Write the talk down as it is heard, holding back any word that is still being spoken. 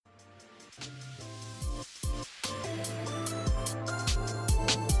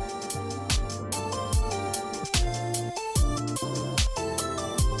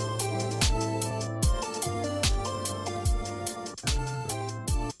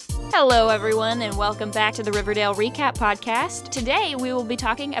Hello, everyone, and welcome back to the Riverdale Recap Podcast. Today, we will be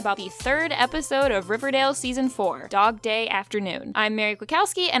talking about the third episode of Riverdale Season 4, Dog Day Afternoon. I'm Mary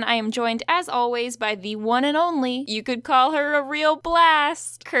Kwiatkowski, and I am joined, as always, by the one and only, you could call her a real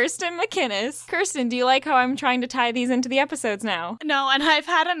blast, Kirsten McInnes. Kirsten, do you like how I'm trying to tie these into the episodes now? No, and I've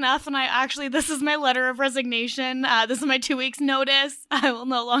had enough, and this is my letter of resignation. This is my 2 weeks notice. I will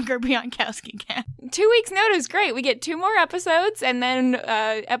no longer be on Kowski Camp. 2 weeks notice, great. We get 2 more episodes, and then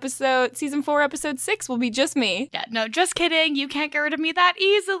Season 4, Episode 6 will be just me. Yeah, no, just kidding. You can't get rid of me that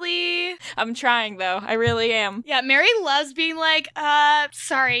easily. I'm trying, though. I really am. Yeah, Mary loves being like,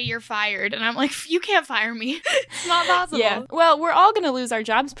 sorry, you're fired. And I'm like, you can't fire me. It's not possible. Yeah. Well, we're all going to lose our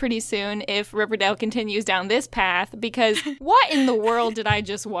jobs pretty soon if Riverdale continues down this path, because what in the world did I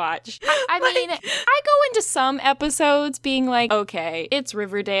just watch? I mean, I go into some episodes being like, okay, it's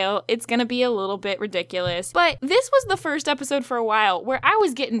Riverdale. It's going to be a little bit ridiculous. But this was the first episode for a while where I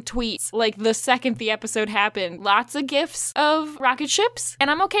was getting tweets like the second the episode happened. Lots of gifs of rocket ships, and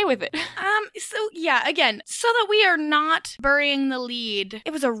I'm okay with it. So yeah, again, so that we are not burying the lead,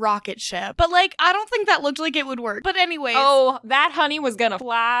 it was a rocket ship. But like, I don't think that looked like it would work. But anyways. Oh, that honey was gonna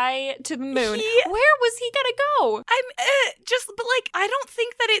fly to the moon. Where was he gonna go? But like, I don't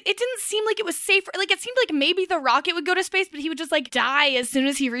think that it didn't seem like it was safe. Like, it seemed like maybe the rocket would go to space, but he would just like die as soon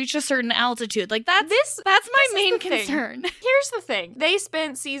as he reached a certain altitude. Like that's my main concern. Here's the thing. They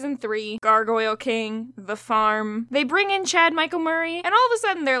spent season 3, Gargoyle King, The Farm. They bring in Chad Michael Murray, and all of a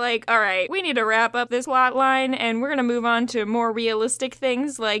sudden they're like, all right, we need to wrap up this plot line, and we're gonna move on to more realistic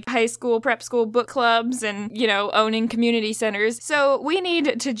things like high school, prep school book clubs, and, you know, owning community centers. So we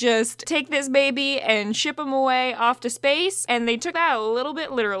need to just take this baby and ship him away off to space, and they took that a little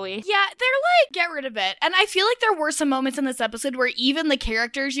bit literally. Yeah, they're like, get rid of it. And I feel like there were some moments in this episode where even the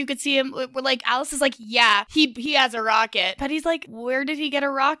characters, you could see him, were like, Alice is like, yeah, he has a rocket. But he's like, where did he get a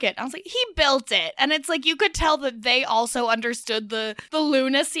rocket? I was like, he built it. And it's like, you could tell that they also understood the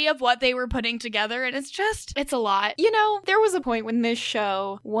lunacy of what they were putting together. And it's a lot. You know, there was a point when this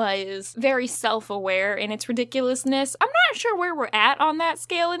show was very self-aware in its ridiculousness. I'm not sure where we're at on that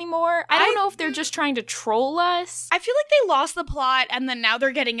scale anymore. I don't know if they're just trying to troll us. I feel like they lost the plot and then now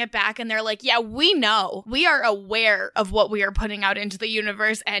they're getting it back and they're like, yeah, we know. We are aware of what we are putting out into the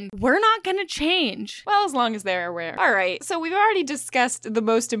universe and we're not gonna change. Well, as long as they're aware. All right, so we've already discussed the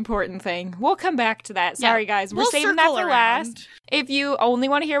most important thing. We'll come back to that. Sorry, guys. We're saving that for last. If you only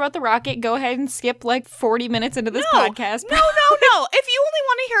want to hear about the rocket, go ahead and skip like 40 minutes into this podcast. No. If you only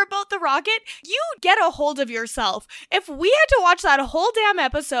want to hear about the rocket, you get a hold of yourself. If we had to watch that whole damn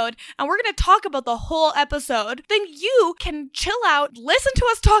episode and we're going to talk about the whole episode, then you can chill out, listen to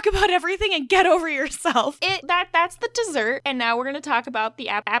us talk about everything, and get over yourself. That's the dessert, and now we're going to talk about the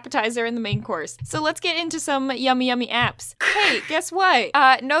appetizer and the main course. So let's get into some yummy apps. Hey, guess what?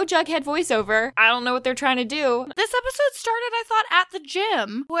 No Jughead voiceover. I don't know what they're trying to do. This episode started, I thought, at the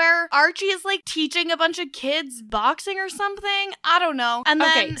gym, where Archie is like teaching a bunch of kids boxing or something. I don't know. And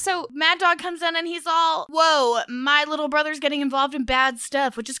then so Mad Dog comes in and he's all, whoa, my little brother's getting involved in bad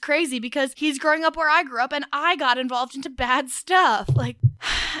stuff, which is crazy because he's growing up where I grew up and I got involved into bad stuff. Like,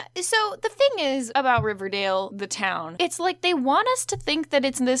 so the thing is about Riverdale, the town, it's like they want us to think that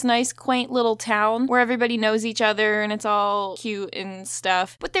it's this nice, quaint little town where everybody knows each other and it's all cute and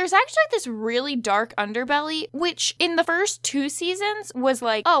stuff. But there's actually this really dark underbelly, which in the first 2 seasons was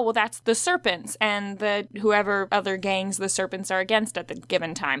like, oh, well, that's the Serpents and the whoever other gangs the Serpents are against at the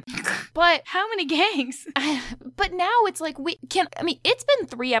given time. But how many gangs? But now it's like it's been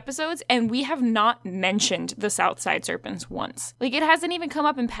 3 episodes and we have not mentioned the Southside Serpents once. Like, it hasn't even come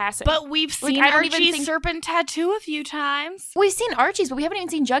up in passing. But we've seen Archie's serpent tattoo a few times. We've seen Archie's, but we haven't even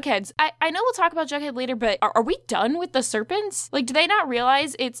seen Jughead's. I know we'll talk about Jughead later, but are we done with the Serpents? Like, do they not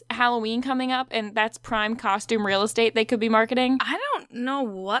realize it's Halloween coming up and that's prime costume real estate they could be marketing? I don't know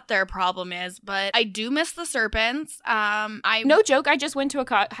what their problem is, but I do miss the Serpents. No joke, I just went to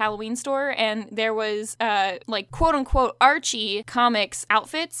a Halloween store and there was like quote unquote Archie comics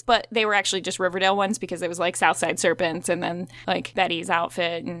outfits, but they were actually just Riverdale ones because it was like Southside Serpents and then like Betty's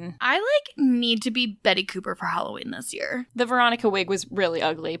outfit. And I like need to be Betty Cooper for Halloween this year. The Veronica wig was really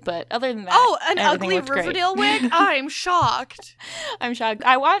ugly, but other than that, an ugly Riverdale wig? I'm shocked. I'm shocked.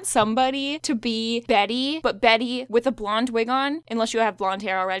 I want somebody to be Betty, but Betty with a blonde wig on, unless you have blonde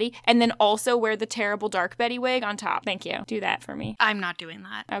hair already, and then also wear the terrible dark Betty wig on top. Thank you. Do that for me. I'm not doing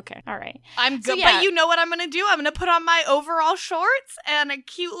that. Okay. All right. I'm good. So, yeah. But you know what I'm going to do? I'm going to put on my overall shorts and a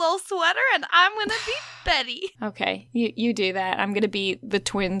cute little sweater, and I'm going to be Betty. Okay, you do that. I'm gonna be the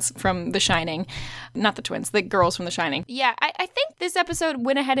twins from The Shining. Not the twins, the girls from The Shining. Yeah, I think this episode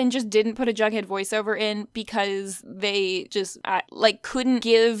went ahead and just didn't put a Jughead voiceover in because they just, couldn't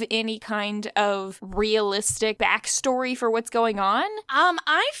give any kind of realistic backstory for what's going on.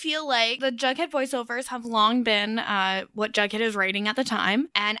 I feel like the Jughead voiceovers have long been what Jughead is writing at the time,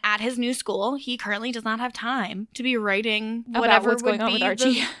 and at his new school, he currently does not have time to be writing whatever what's going on with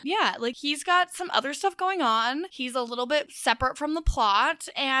Archie. Yeah, like he's got some other stuff going on. He's a little bit separate from the plot,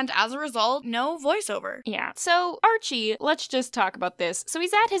 and as a result, no voiceover. Yeah. So Archie, let's just talk about this. So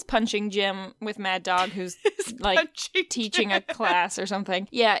he's at his punching gym with Mad Dog, who's like teaching a class or something.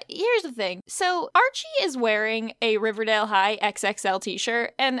 Yeah. Here's the thing. So Archie is wearing a Riverdale High XXL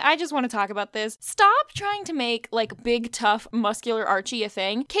t-shirt, and I just want to talk about this. Stop trying to make like big, tough, muscular Archie a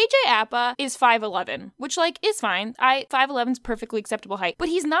thing. KJ Apa is 5'11", which like is fine. 5'11 is perfectly acceptable height, but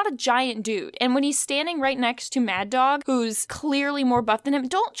he's not a giant dude. And when he's standing right next to Mad Dog, who's clearly more buff than him,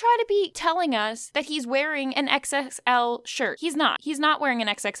 don't try to be telling us that he's wearing an XXL shirt. He's not. He's not wearing an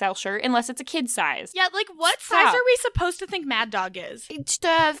XXL shirt unless it's a kid's size. Yeah, like what size are we supposed to think Mad Dog is? It's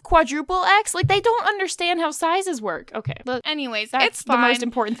quadruple X? Like they don't understand how sizes work. Okay. But anyways, that's it's fine. The most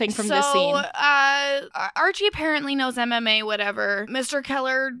important thing from this scene. Archie apparently knows MMA, whatever. Mr.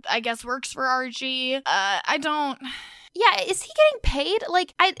 Keller, I guess, works for Archie. I don't... Yeah, is he getting paid?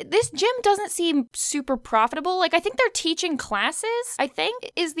 Like, this gym doesn't seem super profitable. Like, I think they're teaching classes, I think,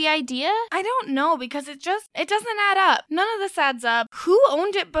 is the idea. I don't know, because it doesn't add up. None of this adds up. Who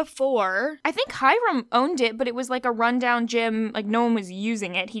owned it before? I think Hiram owned it, but it was like a rundown gym. Like, no one was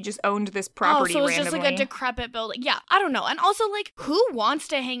using it. He just owned this property randomly. Oh, so it's just like a decrepit building. Yeah, I don't know. And also, like, who wants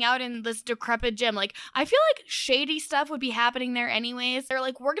to hang out in this decrepit gym? Like, I feel like shady stuff would be happening there anyways. They're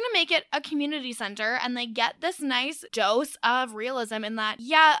like, we're gonna make it a community center, and they get this nice dose of realism in that,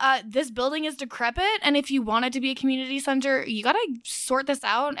 this building is decrepit, and if you want it to be a community center, you gotta sort this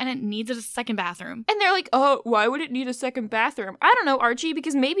out, and it needs a second bathroom. And they're like, oh, why would it need a second bathroom? I don't know, Archie,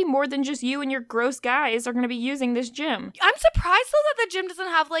 because maybe more than just you and your gross guys are gonna be using this gym. I'm surprised, though, that the gym doesn't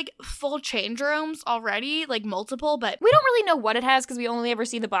have, like, full change rooms already, like, multiple, but... We don't really know what it has, because we only ever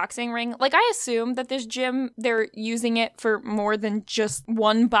see the boxing ring. Like, I assume that this gym, they're using it for more than just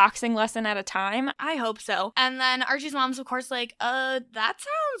one boxing lesson at a time. I hope so. And then Archie's mom's, of course, like, that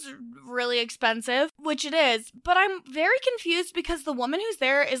sounds really expensive, which it is, but I'm very confused because the woman who's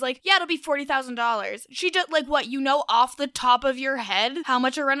there is like, yeah, it'll be $40,000. She just, like, what, you know off the top of your head how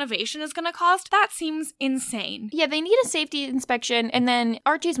much a renovation is gonna cost? That seems insane. Yeah, they need a safety inspection, and then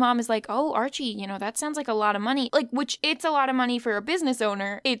Archie's mom is like, oh, Archie, that sounds like a lot of money. Like, which, it's a lot of money for a business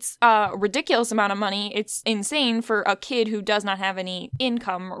owner. It's a ridiculous amount of money. It's insane for a kid who does not have any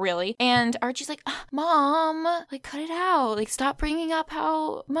income, really. And Archie's like, Mom, like, cut it out. Like, stop bringing up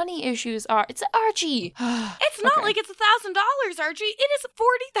how money issues are. It's Archie. It's not like it's $1,000, Archie. It is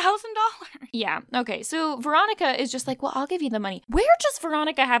 $40,000. Yeah. Okay. So Veronica is just like, well, I'll give you the money. Where does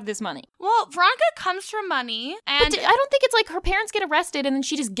Veronica have this money? Well, Veronica comes from money, and but I don't think it's like her parents get arrested and then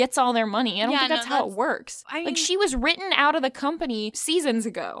she just gets all their money. I don't think that's how it works. Like, she was written out of the company seasons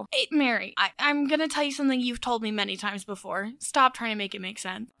ago. Mary, I'm gonna tell you something you've told me many times before. Stop trying to make it make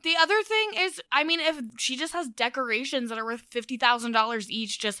sense. The other thing is, I mean, if she just has decorations that are worth $50,000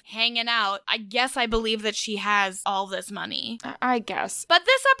 each just hanging out, I guess I believe that she has all this money. I guess. But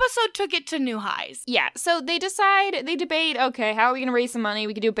this episode took it to new highs. Yeah, so they debate, okay, how are we going to raise some money?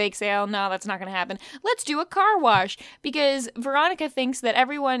 We could do a bake sale. No, that's not going to happen. Let's do a car wash, because Veronica thinks that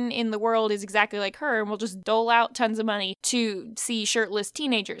everyone in the world is exactly like her and will just dole out tons of money to see shirtless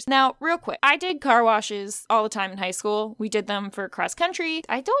teenagers. Now, real quick, I did car washes all the time in high school. We did them for cross country.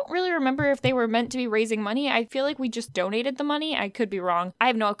 I don't really remember if they were meant to be raising money. I feel like we just donated the money. I could be wrong. I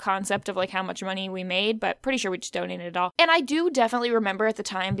have no concept of like how much money we made, but pretty sure we just donated it all. And I do definitely remember at the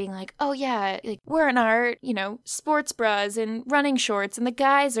time being like, oh yeah, like we're in our, sports bras and running shorts and the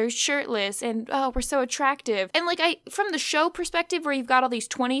guys are shirtless and oh, we're so attractive. And like from the show perspective where you've got all these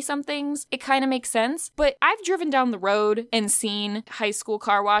 20 somethings, it kind of makes sense. But I've driven down the road and seen high school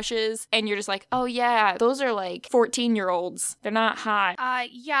car washes and you're just like, oh yeah, those are like 14-year-olds. They're not hot.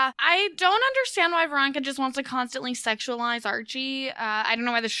 Yeah. I don't understand why Veronica just wants to constantly sexualize Archie. I don't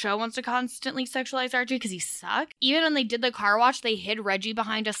know why the show wants to constantly sexualize Archie, because he sucks. Even when they did the car wash, they hid Reggie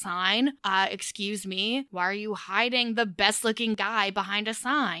behind a sign. Excuse me, why are you hiding the best looking guy behind a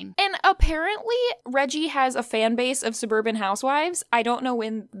sign? And apparently Reggie has a fan base of suburban housewives. I don't know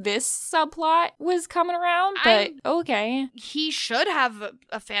when this subplot was coming around, but okay. He should have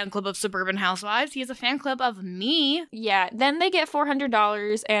a fan club of suburban housewives. He has a fan club of me. Yeah, then they get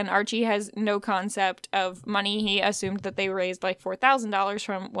 $400 and Archie has no concept of money. funny. He assumed that they raised like $4,000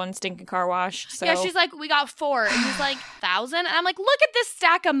 from one stinking car wash. So yeah, she's like, we got 4. And he's like, 1,000? And I'm like, look at this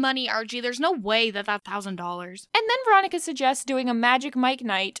stack of money, Archie. There's no way that that's $1,000. And then Veronica suggests doing a Magic Mike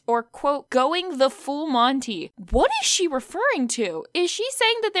night or, quote, going the full Monty. What is she referring to? Is she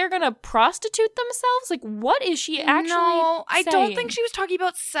saying that they're going to prostitute themselves? Like, what is she actually No, I don't saying? think she was talking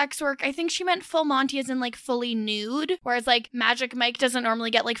about sex work. I think she meant full Monty as in like fully nude, whereas like Magic Mike doesn't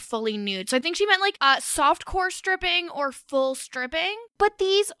normally get like fully nude. So I think she meant like softcore stripping or full stripping. But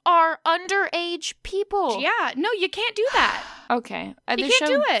these are underage people. Yeah, no, you can't do that. Okay. You The can't show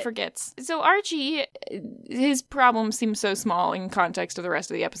do it. forgets. So Archie, his problem seems so small in context of the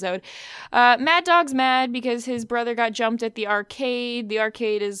rest of the episode. Mad Dog's mad because his brother got jumped at the arcade. The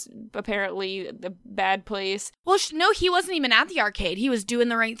arcade is apparently the bad place. Well, no, he wasn't even at the arcade. He was doing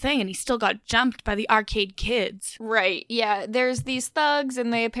the right thing, and he still got jumped by the arcade kids. Right. Yeah. There's these thugs,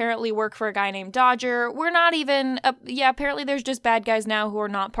 and they apparently work for a guy named Dodger. We're not even... apparently there's just bad guys now who are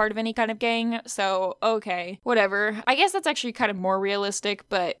not part of any kind of gang. So, okay. Whatever. I guess that's actually kind of more realistic,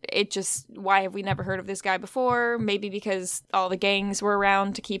 but it just... Why have we never heard of this guy before? Maybe because all the gangs were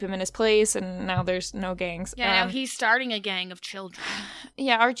around to keep him in his place, and now there's no gangs. Yeah, now he's starting a gang of children.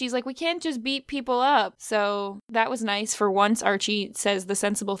 Yeah, Archie's like, we can't just beat people up. So that was nice. For once, Archie says the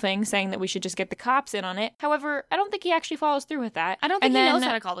sensible thing, saying that we should just get the cops in on it. However, I don't think he actually follows through with that. I don't think he knows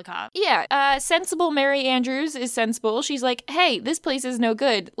how to call the cops. Yeah, sensible Mary Andrews is sensible. She's like, hey, this place is no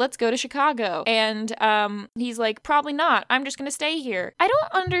good. Let's go to Chicago. And he's like, probably not. I'm just gonna stay here. I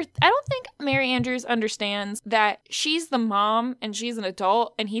don't think Mary Andrews understands that she's the mom and she's an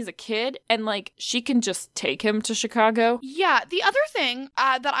adult and he's a kid and like she can just take him to Chicago. Yeah, the other thing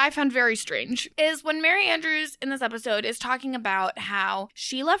that I found very strange is when Mary Andrews in this episode is talking about how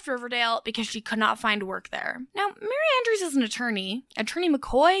she left Riverdale because she could not find work there. Now, Mary Andrews is an attorney. Attorney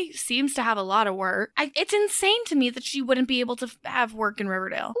McCoy seems to have a lot of work. It's insane to me that she wouldn't be able to have work in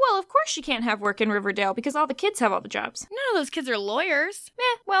Riverdale. Well, of course she can't have work in Riverdale because all the kids have all the jobs. None of those kids are lawyers.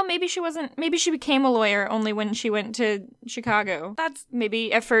 Well, maybe she became a lawyer only when she went to Chicago.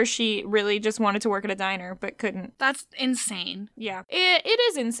 Maybe at first she really just wanted to work at a diner but couldn't. That's insane. Yeah, it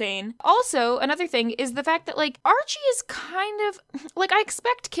is insane. Also, another thing is the fact that, like, Archie is kind of, like, I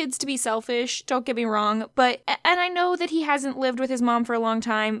expect kids to be selfish, don't get me wrong, and I know that he hasn't lived with his mom for a long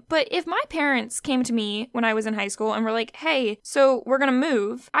time, but if my parents came to me when I was in high school and were like, hey, so we're gonna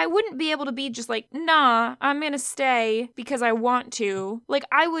move, I wouldn't be able to be just like, nah, I'm gonna stay because I want to. Like,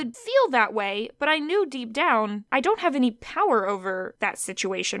 I would feel that way, but I knew deep down I don't have any power over that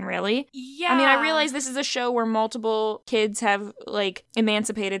situation, really. Yeah. I mean, I realize this is a show where multiple kids have, like,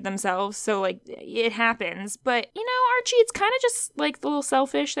 emancipated themselves, so, like, it happens. But, you know, Archie, it's kind of just, like, a little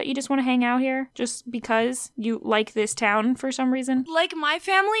selfish that you just want to hang out here just because you like this town for some reason. Like, my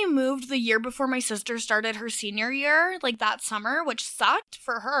family moved the year before my sister started her senior year, like, that summer, which sucked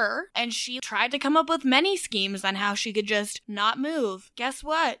for her. And she tried to come up with many schemes on how she could just not move. Guess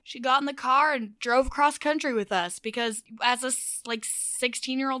what? She got in the car and drove cross country with us because as a, like,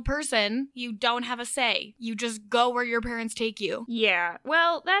 16-year-old person, you don't have a say. You just go where your parents take you. Yeah,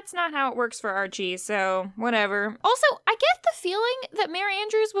 well, that's not how it works for Archie, so whatever. Also, I get the feeling that Mary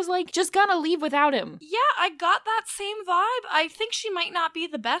Andrews was like, just gonna leave without him. Yeah, I got that same vibe. I think she might not be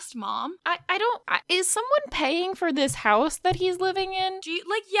the best mom. Is someone paying for this house that he's living in?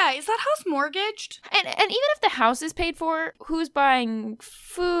 Is that house mortgaged? And even if the house is paid for, who's buying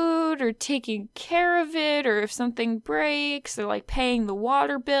food or taking care of it, or if something breaks, or like paying the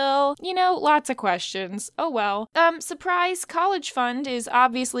water bill? You know, lots of questions. Oh well. Surprise college fund is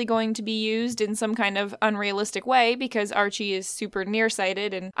obviously going to be used in some kind of unrealistic way because Archie is super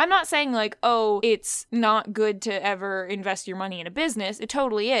nearsighted, and I'm not saying like, oh, it's not good to ever invest your money in a business. It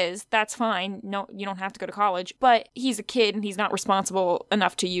totally is. That's fine. No, you don't have to go to college. But he's a kid and he's not responsible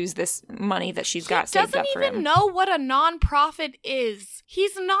enough to use this money that she's got saved up for him. He doesn't even know what a nonprofit is.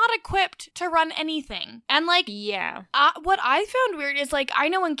 He's not equipped to run anything. And like, yeah. What I found weird is like, I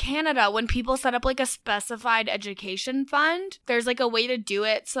know in Canada when people set up like a specified education fund, there's like a way to do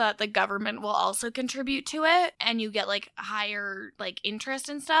it so that the government will also contribute to it and you get like higher like interest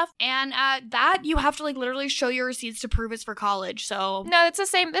and stuff. And that you have to like literally show your receipts to prove it's for college. So no, it's the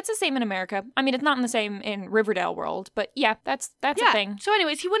same. That's the same in America. I mean, it's not in the same in Riverdale world, but yeah, that's a thing. So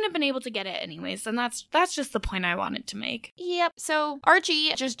anyways, he wouldn't have been able to get it anyways. And that's just the point I wanted argument to make. Yep. So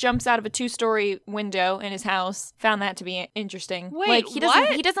Archie just jumps out of a 2-story window in his house. Found that to be interesting. Wait, like,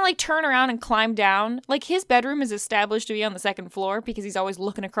 what? He doesn't like turn around and climb down. Like, his bedroom is established to be on the 2nd floor because he's always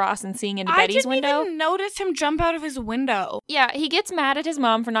looking across and seeing into Betty's window. I didn't even notice him jump out of his window. Yeah, he gets mad at his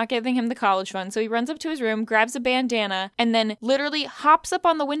mom for not giving him the college fund, so he runs up to his room, grabs a bandana, and then literally hops up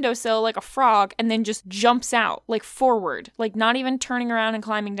on the windowsill like a frog and then just jumps out, like forward, like not even turning around and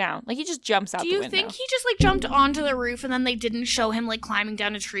climbing down. Like, he just jumps out the window. Do you think he just like jumped onto the roof and then they didn't show him like climbing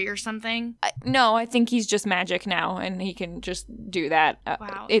down a tree or something? No, I think he's just magic now and he can just do that.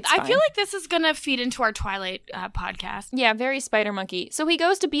 Wow. It's fine. I feel like this is gonna feed into our Twilight podcast. Yeah, very Spider Monkey. So he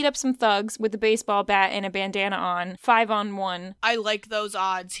goes to beat up some thugs with a baseball bat and a bandana on, 5-on-1. I like those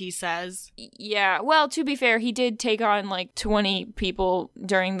odds, he says. Yeah, well, to be fair, he did take on like 20 people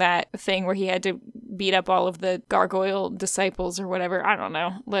during that thing where he had to beat up all of the gargoyle disciples or whatever. I don't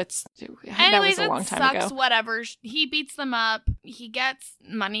know. That was a long time ago. Whatever. He beats them up. He gets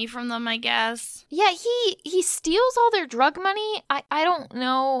money from them, I guess. Yeah, he steals all their drug money. I don't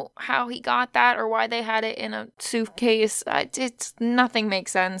know how he got that or why they had it in a suitcase. Nothing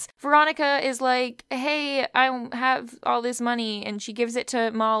makes sense. Veronica is like, hey, I have all this money, and she gives it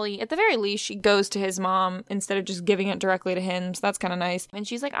to Molly. At the very least, she goes to his mom instead of just giving it directly to him, so that's kind of nice. And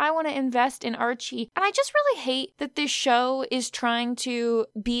she's like, I want to invest in Archie. And I just really hate that this show is trying to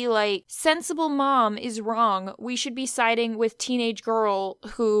be like, sensible mom is wrong. We should be siding with teenage girl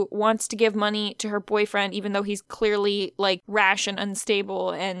who wants to give money to her boyfriend even though he's clearly like rash and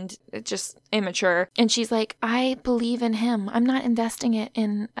unstable and just immature. And she's like, I believe in him. I'm not investing it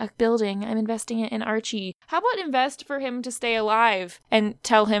in a building. I'm investing it in Archie. How about invest for him to stay alive and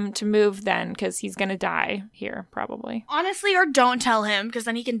tell him to move then, because he's gonna die here probably. Honestly, or don't tell him, because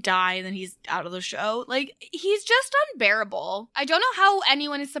then he can die and then he's out of the show. Like, he's just unbearable. I don't know how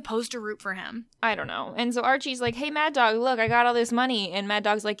anyone is supposed to root for him. I don't know. And so Archie's like, hey, Mad Dog, look, I got all this money. And Mad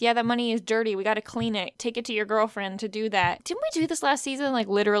Dog's like, yeah, that money is dirty. We got to clean it. Take it to your girlfriend to do that. Didn't we do this last season? Like,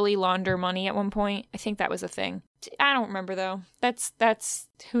 literally launder money at one point? I think that was a thing. I don't remember, though. That's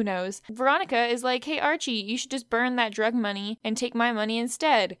who knows. Veronica is like, hey, Archie, you should just burn that drug money and take my money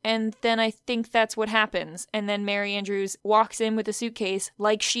instead. And then I think that's what happens. And then Mary Andrews walks in with a suitcase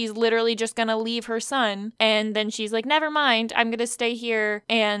like she's literally just gonna leave her son. And then she's like, never mind, I'm gonna stay here.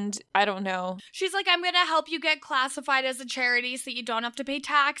 And I don't know. She's like, I'm gonna help you get classified as a charity so you don't have to pay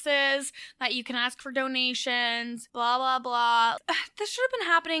taxes, that you can ask for donations, blah, blah, blah. This should have been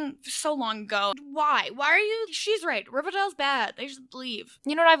happening so long ago. Why? Why are you... She's right. Riverdale's bad. They should leave.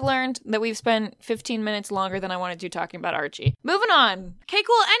 You know what I've learned? That we've spent 15 minutes longer than I wanted to talking about Archie. Moving on. Okay,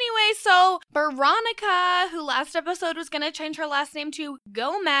 cool. Anyway, so Veronica, who last episode was going to change her last name to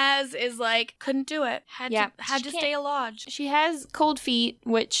Gomez, is like, couldn't do it. Had to stay lodge. She has cold feet,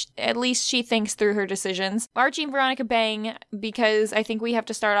 which at least she thinks through her decisions. Archie and Veronica bang because I think we have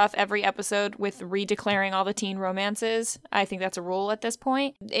to start off every episode with redeclaring all the teen romances. I think that's a rule at this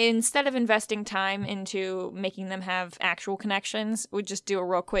point. Instead of investing time into making them have actual connections, we just do a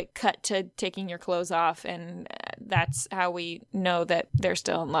real quick cut to taking your clothes off, and that's how we know that they're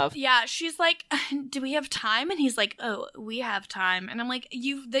still in love. Yeah, she's like, do we have time? And he's like, oh, we have time. And I'm like,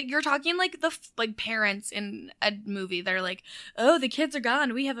 you're talking like the parents in a movie. They're like, oh, the kids are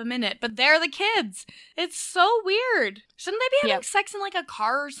gone. We have a minute. But they're the kids. It's so weird. Shouldn't they be having sex in like a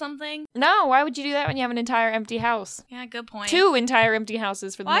car or something? No, why would you do that when you have an entire empty house? Yeah, good point. 2 entire empty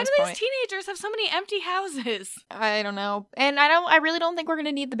houses for the most part. Why do these teenagers have so many empty houses? I don't know. And I really don't think we're going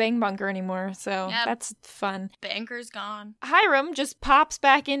to need the bang bunker anymore. So that's fun. Banker's gone. Hiram just pops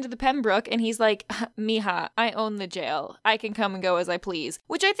back into the Pembroke and he's like, Mija, I own the jail. I can come and go as I please.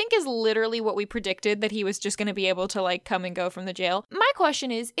 Which I think is literally what we predicted, that he was just going to be able to like come and go from the jail. My question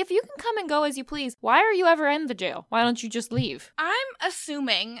is, if you can come and go as you please, why are you ever in the jail? Why don't you just leave? I'm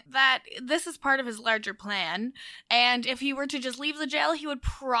assuming that this is part of his larger plan. And if he were to just leave the jail, he would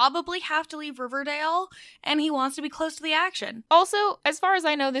probably have to leave Riverdale. And he wants to be close to the action. Also, as far as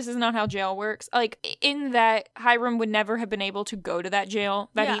I know, this is not how jail works. Like, in that Hiram would never have been able to go to that jail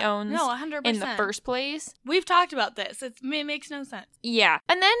that he owns. No, 100%. In the first place. We've talked about this. It makes no sense. Yeah.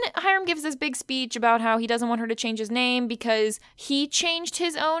 And then Hiram gives this big speech about how he doesn't want her to change his name because he changed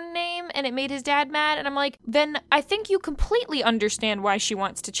his own name and it made his dad mad. And I'm like, then I think you completely understand why she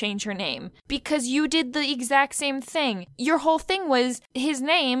wants to change her name. Because you did the exact same thing. Your whole thing was his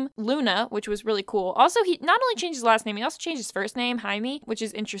name, Luna, which was really cool. Also, he not only changed his last name, he also changed his first name, Jaime, which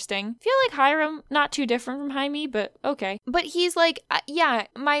is interesting. I feel like Hiram, not too different from Jaime, but okay. But he's like, yeah,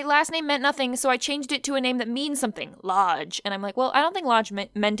 my last name meant nothing, so I changed it to a name that means something. Lodge. And I'm like, well, I don't think Lodge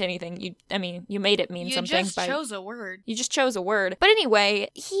meant anything. You made it mean something. You just chose a word. You just chose a word. But anyway,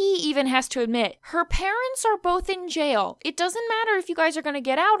 he even has to admit, her parents are both in jail. It doesn't matter if you guys are going to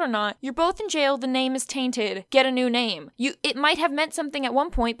get out or not. You're both in jail. The name is tainted. Get a new name. It might have meant something at one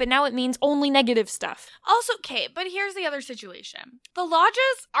point, but now it means only negative stuff. Also, okay, but here's the other situation. The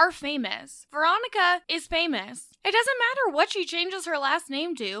Lodges are famous. Veronica is famous. It doesn't matter what she changes her last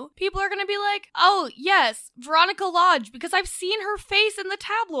name to. People are going to be like, oh, yes, Veronica Lodge, because I've seen her face in the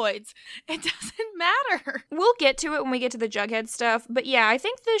tabloids. It doesn't matter. We'll get to it when we get to the Jughead stuff, but yeah, I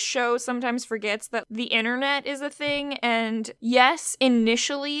think this show sometimes forgets that the internet is a thing, and yes,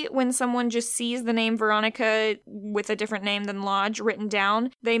 initially, when someone just sees the name Veronica with a different name than Lodge written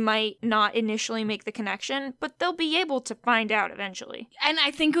down, they might not initially make the connection, but they'll be able to find out eventually. And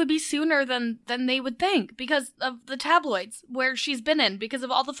I think it would be sooner than they would think, because of the tabloids where she's been in, because of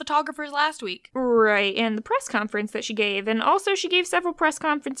all the photographers last week. Right, and the press conference that she gave, and also she gave several press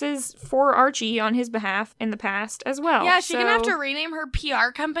conferences for Archie on his behalf in the past as well. Yeah, she's gonna have to rename her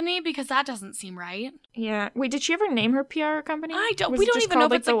PR company because that doesn't seem right. Yeah. Wait, did she ever name her PR company? We don't even know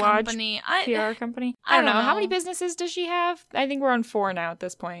if it's a company. PR company? I don't know. How many businesses does she have? I think we're on 4 now at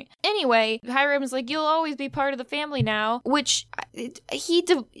this point. Anyway, Hiram's like, you'll always be part of the family now, which he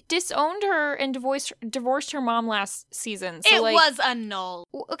disowned her and divorced her mom last season. So it was a null.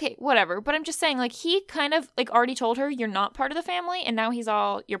 Okay, whatever. But I'm just saying, like, he kind of, like, already told her you're not part of the family, and now he's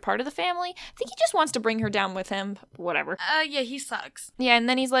all, you're part of the family. I think he just wants to bring her down with him. Whatever. Yeah, he sucks. Yeah, and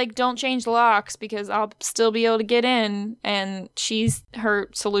then he's like, don't change the locks because I'll still be able to get in. And her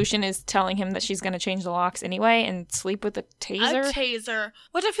solution is telling him that she's going to change the locks anyway and sleep with a taser. A taser.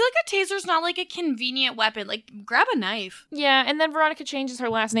 Which I feel like a taser's not like a convenient weapon. Like, grab a knife. Yeah, and then Veronica changes her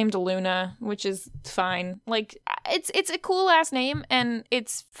last name to Luna, which is fine. Like, it's a cool last name and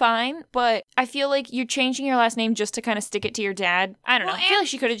it's fine, but I feel like you're changing your last name just to kind of stick it to your dad. I don't know. I feel like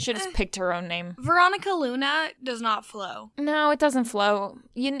she should have picked her own name. Veronica Luna does not flow. No, it doesn't flow.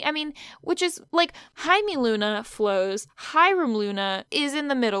 Which is like Jaime Luna flows. Hiram Luna is in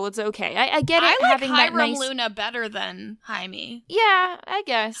the middle. It's okay. I get it. I like having Hiram that nice... Luna better than Jaime. Yeah, I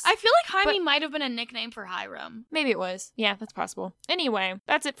guess. I feel like Jaime might have been a nickname for Hiram. Maybe it was. Yeah, that's possible. Anyway,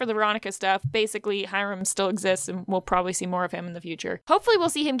 that's it for the Veronica stuff. Basically, Hiram still exists and we'll probably see more of him in the future. Hopefully we'll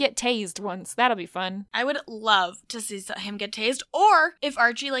see him get tased once. That'll be fun. I would love to see him get tased, or if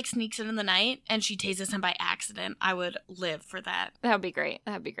Archie sneaks in the night and she tases him by accident, I would live for that. That would be great.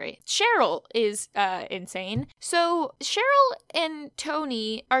 Cheryl is insane. So Cheryl and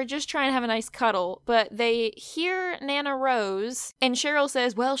Tony are just trying to have a nice cuddle, but they hear Nana Rose and Cheryl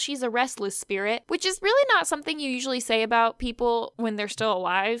says, well, she's a restless spirit, which is really not something you usually say about people when they're still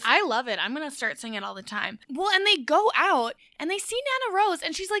alive. I love it. I'm gonna start singing all the time. Well, and they go out and they see Nana Rose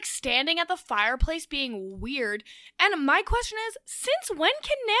and she's standing at the fireplace being weird. And my question is, since when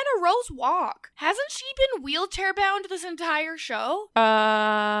can Nana Rose walk? Hasn't she been wheelchair bound this entire show?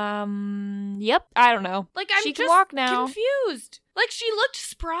 Yep. I don't know. She can walk now. Confused. She looked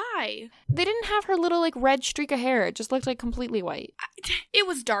spry. They didn't have her little, red streak of hair. It just looked, completely white. It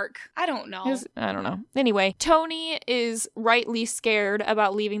was dark. I don't know. I don't know. Anyway, Tony is rightly scared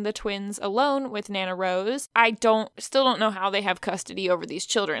about leaving the twins alone with Nana Rose. I still don't know how they have custody over these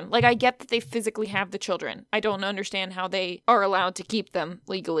children. I get that they physically have the children. I don't understand how they are allowed to keep them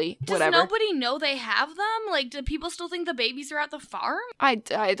legally. Does nobody know they have them? Do people still think the babies are at the farm? I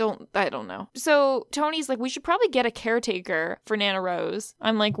don't know. So Tony's we should probably get a caretaker for Nana Rose.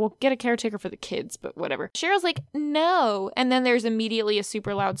 I'm well, get a caretaker for the kids, but whatever. Cheryl's no. And then there's immediately a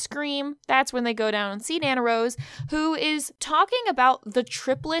super loud scream. That's when they go down and see Nana Rose, who is talking about the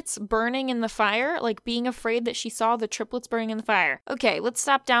triplets burning in the fire, being afraid that she saw the triplets burning in the fire. Okay, let's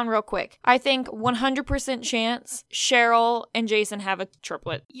stop down real quick. I think 100% chance Cheryl and Jason have a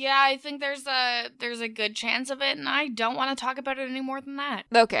triplet. Yeah, I think there's a good chance of it, and I don't want to talk about it any more than that.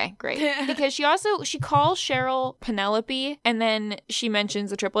 Okay, great. Because she calls Cheryl Penelope, and then she mentions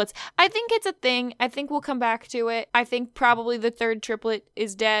the triplets. I think it's a thing. I think we'll come back to it. I think probably the third triplet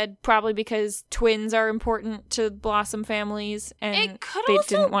is dead, probably because twins are important to Blossom families, and it could they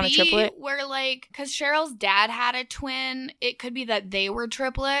also didn't want a triplet. Where because Cheryl's dad had a twin, it could be that they were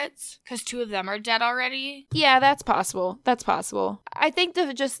triplets, because 2 of them are dead already. Yeah, that's possible. I think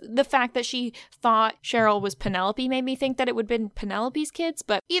the fact that she thought Cheryl was Penelope made me think that it would have been Penelope's kids,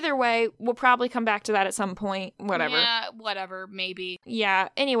 but either way, we'll probably come back to that at some point. Whatever. Yeah, whatever. whatever, maybe. Yeah,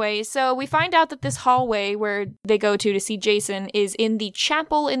 anyway, so we find out that this hallway where they go to see Jason is in the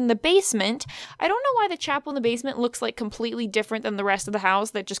chapel in the basement. I don't know why the chapel in the basement looks like completely different than the rest of the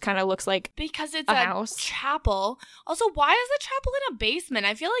house that just kind of looks like because it's a a house. chapel. Also, why is the chapel in a basement?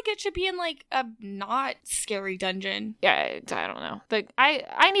 I feel like it should be in like a not scary dungeon. Yeah, I don't know.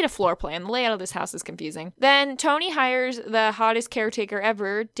 I need a floor plan. The layout of this house is confusing. Then Tony hires the hottest caretaker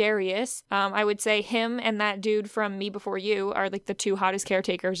ever, Darius. I would say him and that dude from Me Before You are like the two hottest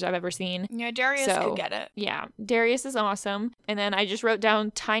caretakers I've ever seen. Yeah, Darius could get it. Yeah, Darius is awesome. And then I just wrote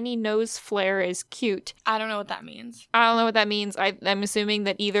down tiny nose flare is cute. I don't know what that means. I don't know what that means. I'm assuming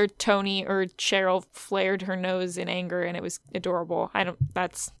that either Tony or Cheryl flared her nose in anger and it was adorable.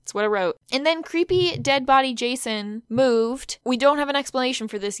 That's what I wrote. And then creepy dead body Jason moved. We don't have an explanation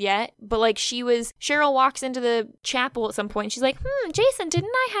for this yet, but like Cheryl walks into the chapel at some point. She's like, Jason,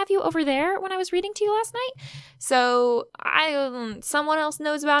 didn't I have you over there when I was reading to you last night? So someone else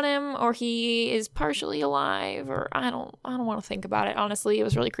knows about him, or he is partially alive, or I don't want to think about it. Honestly, it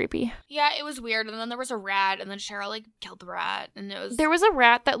was really creepy. Yeah, it was weird. And then there was a rat, and then Cheryl like killed the rat, and there was a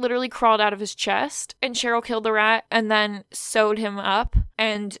rat that literally crawled out of his chest, and Cheryl killed the rat and then sewed him up,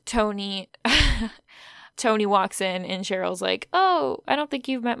 and Tony walks in, and Cheryl's like, "Oh, I don't think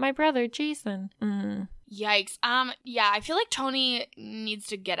you've met my brother, Jason." Yikes. Yeah, I feel like Tony needs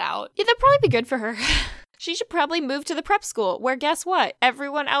to get out. Yeah, that'd probably be good for her. She should probably move to the prep school, where guess what?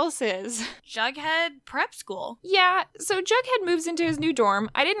 Everyone else is. Jughead prep school. Yeah, so Jughead moves into his new dorm.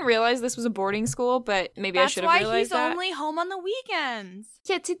 I didn't realize this was a boarding school, but maybe I should have realized that. That's why he's only home on the weekends.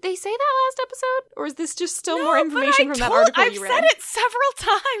 Yeah, did they say that last episode? Or is this just still more information from that article you read? I've said it several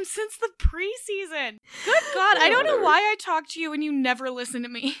times since the preseason. Good God, I don't know why I talk to you and you never listen to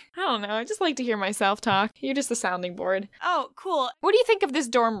me. I don't know, I just like to hear myself talk. You're just a sounding board. Oh, cool. What do you think of this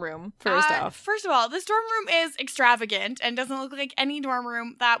dorm room, first off? First of all, this dorm room is extravagant and doesn't look like any dorm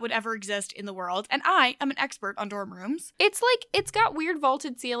room that would ever exist in the world. And I am an expert on dorm rooms. It's like, it's got weird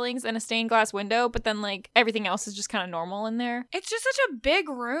vaulted ceilings and a stained glass window, but then like everything else is just kind of normal in there. It's just such a big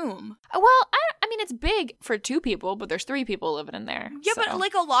room. Well, I mean, it's big for 2 people, but there's 3 people living in there. Yeah, so. But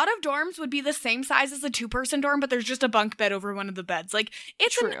like a lot of dorms would be the same size as a 2-person dorm, but there's just a bunk bed over one of the beds. Like,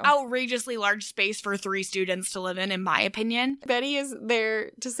 it's an outrageously large space for 3 students to live in my opinion. Betty is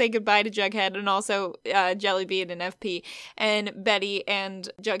there to say goodbye to Jughead and also Jellybean and FP. And Betty and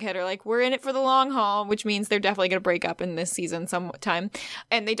Jughead are like, we're in it for the long haul, which means they're definitely going to break up in this season sometime.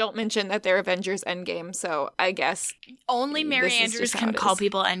 And they don't mention that they're Avengers Endgame, so I guess only Mary Andrews can call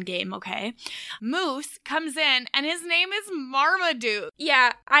people Endgame, okay? Moose comes in and his name is Marmaduke.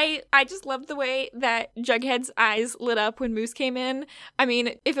 Yeah, I just loved the way that Jughead's eyes lit up when Moose came in. I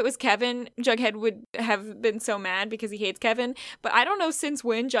mean, if it was Kevin, Jughead would have been so mad because he hates Kevin, but I don't know since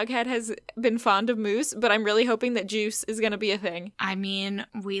when Jughead has been fond of Moose, but I'm really hoping that Juice is going to be a thing. I mean,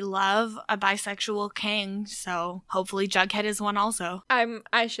 we love a bisexual king, so hopefully Jughead is one also.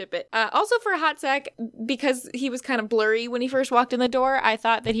 I ship it. Also for a hot sec, because he was kind of blurry when he first walked in the door, I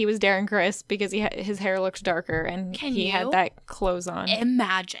thought that he was Darren Criss because his hair looked darker and he had that clothes on.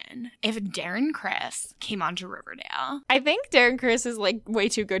 Imagine if Darren Criss came onto Riverdale. I think Darren Criss is like way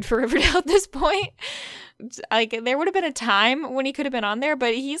too good for Riverdale at this point. Like, there would have been a time when he could have been on there,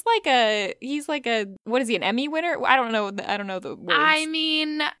 but he's like a what is he, an Emmy winner? I don't know the words. I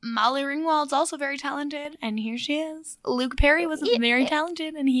mean, Molly Ringwald's also very talented, and here she is. Luke Perry was very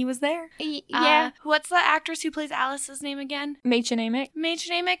talented, and he was there. Yeah. What's the actress who plays Alice's name again? Mädchen Amick. Mädchen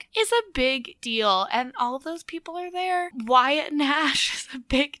Amick is a big deal, and all of those people are there. Wyatt Nash is a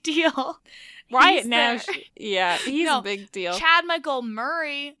big deal. Wyatt Nash, yeah, he's a big deal. Chad Michael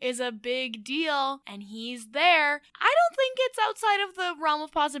Murray is a big deal, and he's there. I don't think it's outside of the realm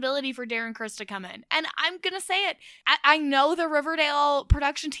of possibility for Darren Criss to come in. And I'm gonna say it. I know the Riverdale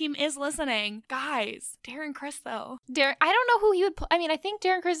production team is listening. Guys, Darren Criss, though. I don't know who he would I mean, I think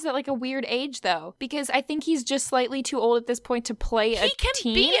Darren Criss is at like a weird age, though, because I think he's just slightly too old at this point to play a teen. He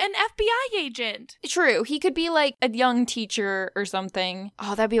can be an FBI agent. True. He could be like a young teacher or something.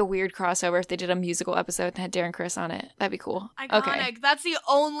 Oh, that'd be a weird crossover if they did a musical episode and had Darren Criss on it. That'd be cool. Iconic. Okay. That's the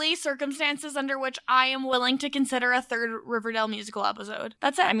only circumstances under which I am willing to consider a 3rd Riverdale musical episode.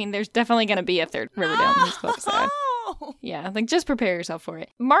 That's it. I mean, there's definitely going to be a 3rd Riverdale musical episode. Yeah, like just prepare yourself for it.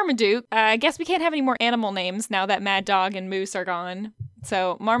 Marmaduke, I guess we can't have any more animal names now that Mad Dog and Moose are gone.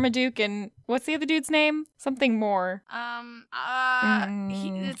 So Marmaduke and What's the other dude's name? Something more.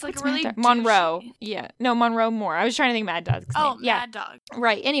 It's like What's a really Mad Dog? Monroe. douchey- Yeah. No, Monroe Moore. I was trying to think of Mad Dog's Oh, name. Yeah. Mad Dog.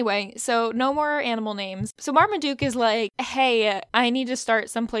 Right. Anyway, so no more animal names. So Marmaduke is like, hey, I need to start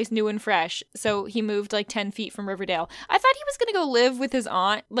someplace new and fresh. So he moved like 10 feet from Riverdale. I thought he was going to go live with his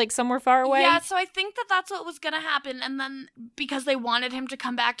aunt, like somewhere far away. Yeah, so I think that that's what was going to happen. And then because they wanted him to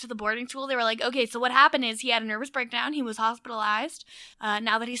come back to the boarding school, they were like, okay, so what happened is he had a nervous breakdown. He was hospitalized.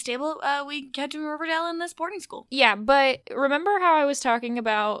 Now that he's stable, we kept him in Riverdale in this boarding school. Yeah, but remember how I was talking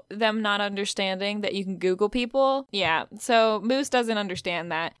about them not understanding that you can Google people? Yeah, so Moose doesn't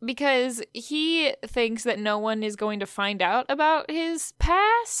understand that because he thinks that no one is going to find out about his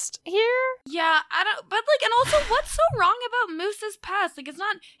past here. Yeah, I don't, but like, and also what's so wrong about Moose's past? Like, it's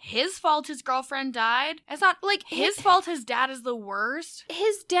not his fault his girlfriend died. It's not like his fault his dad is the worst.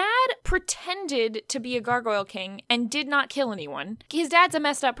 His dad pretended to be a gargoyle king and did not kill anyone. His dad's a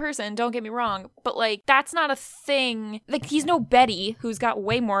messed up person, don't get me wrong, but like, that's not a thing. Like, he's no Betty, who's got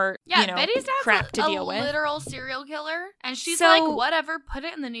way more, Betty's dad's crap to deal with. Literal serial killer, and she's So- like, whatever, put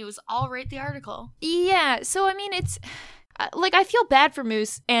it in the news. I'll write the article. Yeah, so I mean, it's like, I feel bad for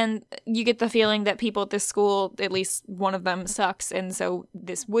Moose, and you get the feeling that people at this school, at least one of them, sucks, and so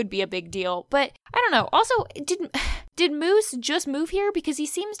this would be a big deal. But I don't know. Also, did Moose just move here? Because he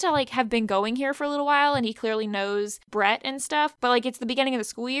seems to like have been going here for a little while, and he clearly knows Brett and stuff. But like, it's the beginning of the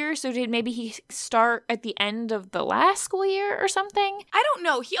school year, so did maybe he start at the end of the last school year or something? I don't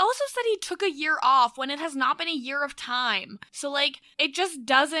know. He also said he took a year off when it has not been a year of time. So like, it just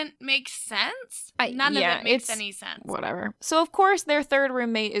doesn't make sense. None of it makes any sense. Whatever. So of course their third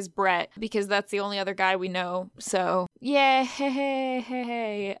roommate is Brett, because that's the only other guy we know. So yeah,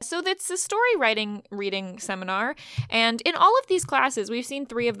 so that's a story writing reading seminar, and in all of these classes, we've seen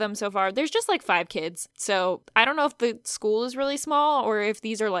 3 of them so far. There's just like 5 kids. So I don't know if the school is really small or if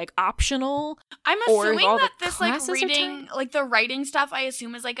these are like optional. I'm or if assuming all that the this like classes are reading, like the writing stuff, I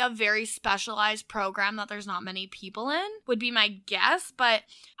assume is like a very specialized program that there's not many people in, would be my guess, but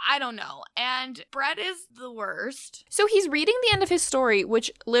I don't know. And Brett is the worst. So he's reading the end of his story,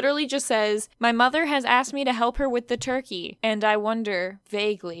 which literally just says, "My mother has asked me to help her with the turkey, and I wonder,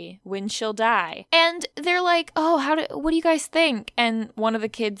 vaguely, when she'll die." And they're like, "Oh, what do you guys think?" And one of the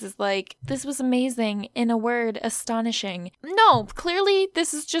kids is like, "This was amazing. In a word, astonishing." No, clearly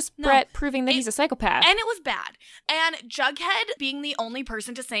this is just Brett proving that he's a psychopath. And it was bad. And Jughead, being the only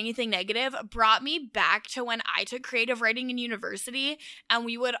person to say anything negative, brought me back to when I took creative writing in university, and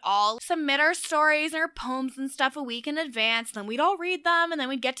we would all submit our stories and our poems and stuff a week in advance. Then we'd all read them, and then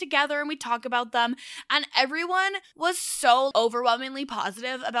we'd get together and we'd talk about them. And everyone was so overwhelmingly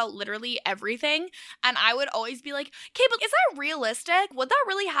positive about literally everything. And I would always be like, okay, but is that realistic? Would that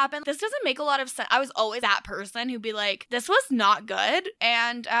really happen? This doesn't make a lot of sense. I was always that person who'd be like, this was not good.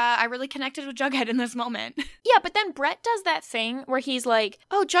 And I really connected with Jughead in this moment. Yeah, but then Brett does that thing where he's like,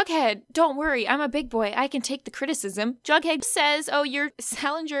 "Oh, Jughead, don't worry. I'm a big boy. I can take the criticism." Jughead says, "Oh, you're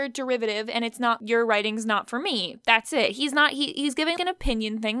Salinger derivative, and it's not, your writing's not for me." That's it. He's not, he's giving an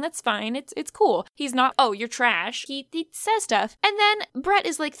opinion thing. That's fine. It's cool. He's not, "Oh, you're trash." He says stuff. And then Brett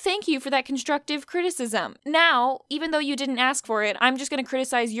is like, "Thank you for that constructive criticism. Now, even though you didn't ask for it, I'm just going to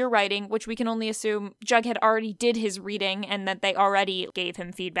criticize your writing," which we can only assume Jughead already did his reading and that they already gave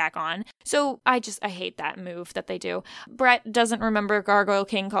him feedback on. So I hate that move that they do. Brett doesn't remember Gargoyle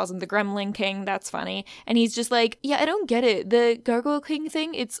King, calls him the Gremlin King. That's funny. And he's just like, "Yeah, I don't get it. The Gargoyle King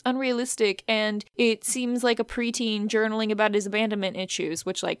thing, it's unrealistic, and it seems like a preteen journaling about his abandonment issues,"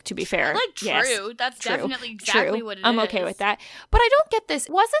 which, like, to be fair, like, true. Yes, That's true, definitely exactly what it is. I'm okay with that. But I don't get this.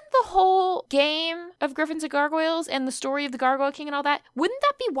 Wasn't the whole game of Griffins and Gargoyles and the story of the Gargoyle King and all that, wouldn't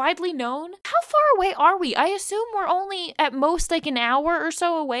that be widely known? How far away are we? I assume we're only at most like an hour or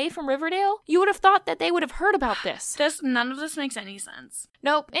so away from Riverdale. You would have thought that they would have heard about this. None of this makes any sense.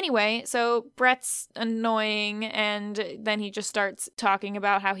 Nope. Anyway, so Brett's annoying, and then he just starts talking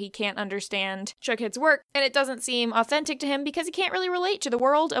about how he can't understand Jughead's work, and it doesn't seem authentic to him because he can't really relate to the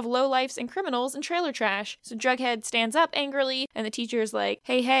world of lowlifes and criminals and trailer trash. So Jughead stands up angrily, and the teacher's like,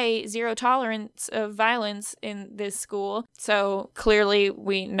 hey, 0 tolerance of violence in this school. So clearly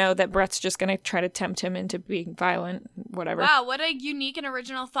we know that Brett's just going to try to tempt him into being violent, whatever. Wow, what a unique and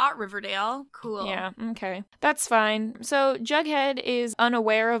original thought, Riverdale. Cool. Yeah, okay. That's fine. So Jughead is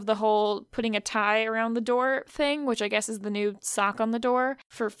unaware of the whole putting a tie around the door thing, which I guess is the new sock on the door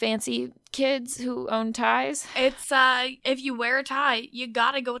for fancy kids who own ties. It's, if you wear a tie, you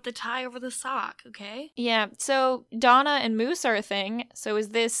gotta go with the tie over the sock, okay? Yeah, so Donna and Moose are a thing. So is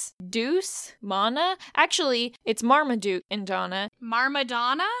this Deuce? Mana? Actually, it's Marmaduke and Donna.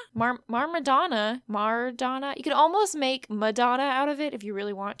 Marmadonna? Marmadonna? Mardonna? You could almost make Madonna out of it if you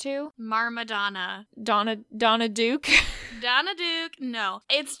really want to. Marmadonna. Donna Duke. Donna Duke? No.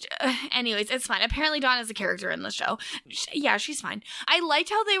 Anyways, it's fine. Apparently Donna's a character in the show. Yeah, she's fine. I liked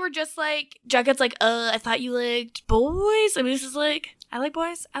how they were just like, Jughead's like, I thought you liked boys. And Moose is like, I like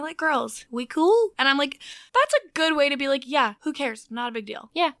boys. I like girls. We cool? And I'm like, that's a good way to be like, yeah, who cares? Not a big deal.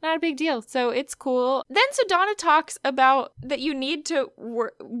 Yeah, not a big deal. So it's cool. Then so Donna talks about that you need to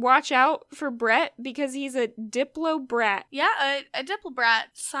watch out for Brett because he's a diplo brat. Yeah, a diplobrat,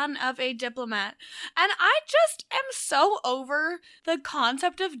 son of a diplomat. And I just am so over the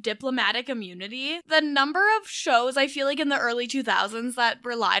concept of diplomatic immunity. The number of shows I feel like in the early 2000s that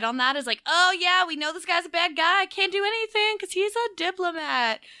relied on that is like, oh yeah, we know this guy's a bad guy. Can't do anything because he's a diplomat.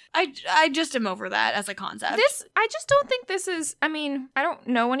 I just am over that as a concept. I just don't think this is, I mean, I don't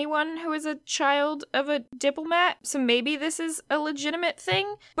know anyone who is a child of a diplomat, so maybe this is a legitimate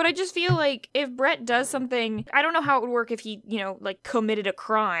thing, but I just feel like if Brett does something, I don't know how it would work if he, like committed a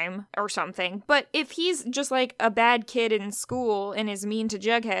crime or something, but if he's just like a bad kid in school and is mean to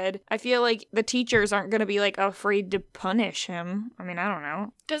Jughead, I feel like the teachers aren't going to be like afraid to punish him. I mean, I don't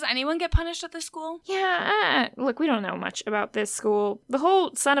know. Does anyone get punished at this school? Yeah, look, we don't know much about this school. The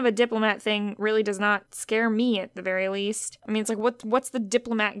whole son of a diplomat thing really does not scare me at the very least. I mean, it's like, what's the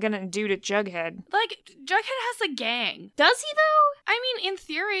diplomat gonna do to Jughead? Like, Jughead has a gang. Does he, though? I mean, in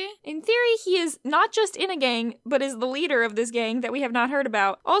theory. In theory, he is not just in a gang, but is the leader of this gang that we have not heard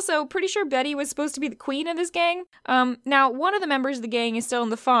about. Also, pretty sure Betty was supposed to be the queen of this gang. Now, one of the members of the gang is still in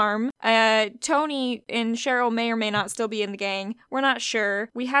the farm. Tony and Cheryl may or may not still be in the gang. We're not sure.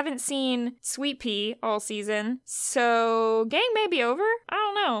 We haven't seen Sweet Pea all season, so gang may be over? I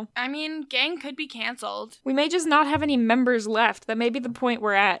don't know. I mean, gang could be canceled. We may just not have any members left. That may be the point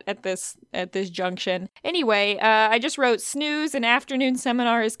we're at this junction. Anyway, I just wrote snooze, an afternoon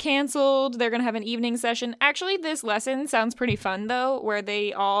seminar is canceled. They're gonna have an evening session. Actually, this lesson sounds pretty fun though, where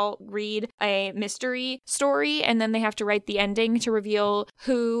they all read a mystery story and then they have to write the ending to reveal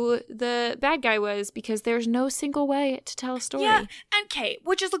who the bad guy was because there's no single way to tell a story. Yeah, and Kate,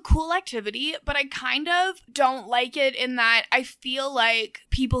 which is a cool activity, but I kind of don't like it in that I feel like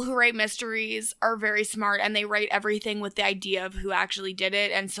people who write mysteries are very smart and they write everything with the idea of who actually did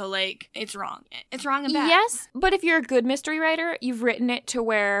it, and so like it's wrong. It's wrong and bad. Yes, but if you're a good mystery writer, you've written it to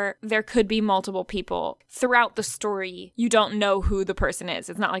where there could be multiple people throughout the story. You don't know who the person is.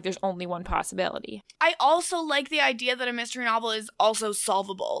 It's not like there's only one possibility. I also like the idea that a mystery novel is also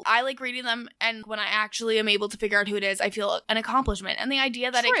solvable. I like reading them, and when I actually am able to figure out who it is, I feel an accomplishment. And the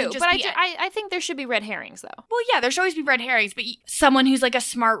idea that True, it could just but be... I think there should be red herrings, though. Well, yeah, there should always be red herrings, but someone who's like a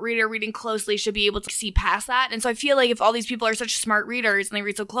smart reader reading closely should be able to see past that. And so I feel like if all these people are such smart readers and they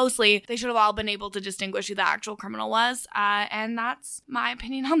read so closely, they should have all been able to distinguish who the actual criminal was. And that's my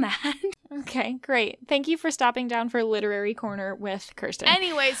opinion on that. Okay, great. Thank you for stopping down for Literary Corner with Kirsten.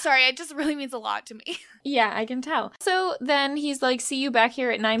 Anyway, sorry, it just really means a lot to me. Yeah, I can tell. So then he's like, see you back here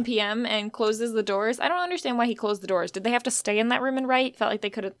at 9 p.m. and closes the doors. I don't understand why he closed the doors. Did they have to stay in that room and write? Felt like they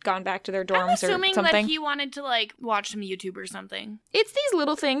could have gone back to their dorms or something. I'm assuming that he wanted to like watch some YouTube or something. It's these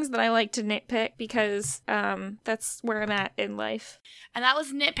little things that I like to nitpick because that's where I'm at in life. And that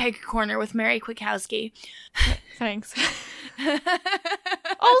was Nitpick Corner with Mary Kwiatkowski. Thanks.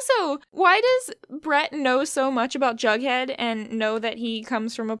 Also, why does Brett know so much about Jughead and know that he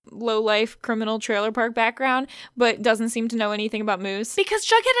comes from a low-life criminal trailer park background, but doesn't seem to know anything about Moose? Because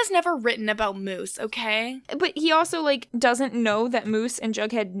Jughead has never written about Moose, okay? But he also, like, doesn't know that Moose and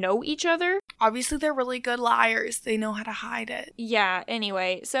Jughead know each other? Obviously, they're really good liars. They know how to hide it. Yeah,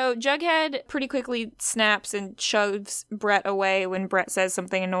 anyway. So Jughead pretty quickly snaps and shoves Brett away when Brett says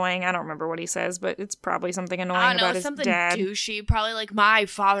something annoying. I don't remember what he says, but it's probably something annoying about his something dad. Douchey. Probably like, my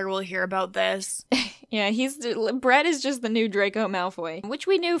father will hear about this. Yeah, Brett is just the new Draco Malfoy, which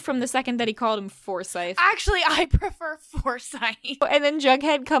we knew from the second that he called him Forsyth. Actually, I prefer Forsyth. And then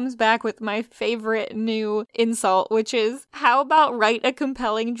Jughead comes back with my favorite new insult, which is, how about write a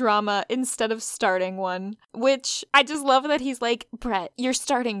compelling drama instead of starting one? Which, I just love that he's like, Brett, you're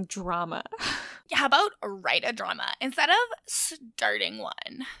starting drama. how about write a drama instead of starting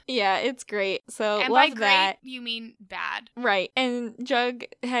one? Yeah, it's great. So And love by that. great, you mean bad. Right. And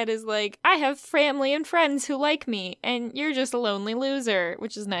Jughead is like, I have family and friends who like me, and you're just a lonely loser,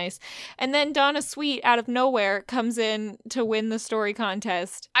 which is nice. And then Donna Sweet, out of nowhere, comes in to win the story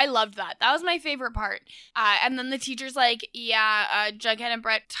contest. I loved that. That was my favorite part. And then the teacher's like, yeah, Jughead and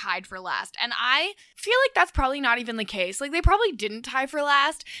Brett tied for last. And I feel like that's probably not even the case. Like, they probably didn't tie for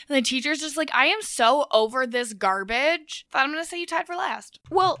last. And the teacher's just like, I am so over this garbage that I'm going to say you tied for last.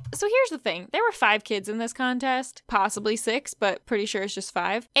 Well, so here's the thing. There were 5 kids in this contest, possibly 6, but pretty sure it's just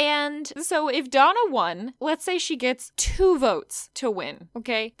 5. And so if Donna won, let's say she gets 2 votes to win,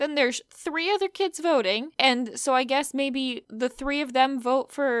 okay? Then there's 3 other kids voting. And so I guess maybe the 3 of them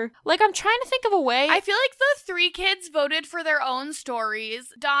vote for, like, I'm trying to think of a way. I feel like the 3 kids voted for their own stories.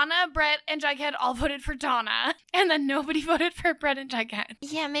 Donna, Brett, and Jughead all voted for Donna. And then nobody voted for Brett and Jughead.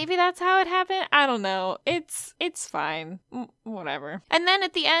 Yeah, maybe that's how it happened. I don't know. It's fine. Whatever. And then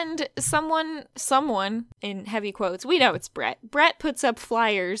at the end, someone, in heavy quotes, we know it's Brett. Brett puts up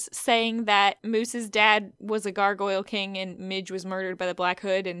flyers saying that Moose's dad was a gargoyle king and Midge was murdered by the Black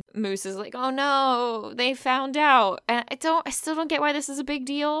Hood. And Moose is like, oh no, they found out. And I still don't get why this is a big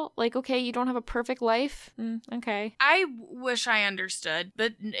deal. Like, okay, you don't have a perfect life. Okay. I wish I understood,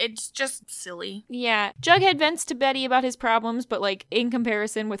 but it's just silly. Yeah. Jughead vents to Betty about his problems, but like in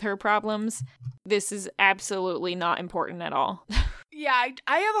comparison with her problems, this is absolutely not important at all. Yeah,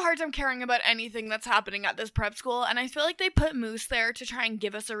 I have a hard time caring about anything that's happening at this prep school, and I feel like they put Moose there to try and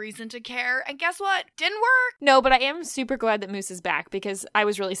give us a reason to care, and guess what? Didn't work! No, but I am super glad that Moose is back, because I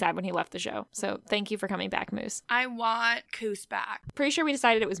was really sad when he left the show. So thank you for coming back, Moose. I want Coos back. Pretty sure we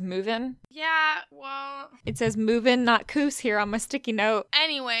decided it was Movin'. Yeah, well... It says Movin', not Coos here on my sticky note.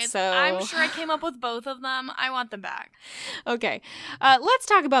 Anyways, So... I'm sure I came up with both of them. I want them back. Okay. Let's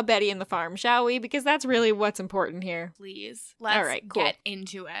talk about Betty and the farm, shall we? Because that's really what's important here. Please. Let's All right, cool. get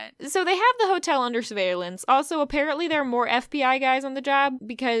into it. So they have the hotel under surveillance. Also, apparently there are more FBI guys on the job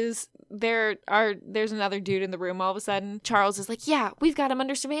because there's another dude in the room all of a sudden. Charles is like, yeah, we've got him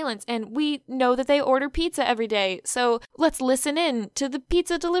under surveillance and we know that they order pizza every day. So let's listen in to the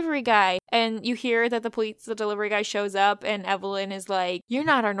pizza delivery guy. And you hear that the pizza delivery guy shows up and Evelyn is like, you're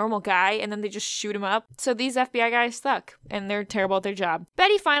not our normal guy. And then they just shoot him up. So these FBI guys suck and they're terrible at their job.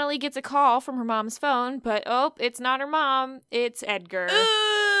 Betty finally gets a call from her mom's phone, but it's not her mom. It's Edgar.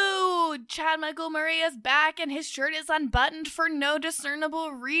 Ooh, Chad Michael Murray is back and his shirt is unbuttoned for no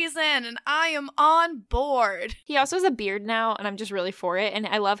discernible reason, and I am on board. He also has a beard now, and I'm just really for it. And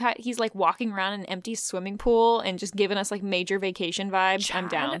I love how he's like walking around an empty swimming pool and just giving us like major vacation vibes. Chad I'm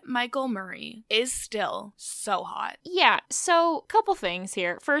down. Michael Murray is still so hot. Yeah, so couple things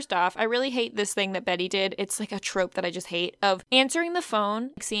here. First off, I really hate this thing that Betty did. It's like a trope that I just hate of answering the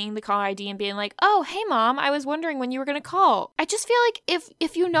phone, seeing the call ID and being like, oh, hey mom, I was wondering when you were gonna call. I just feel like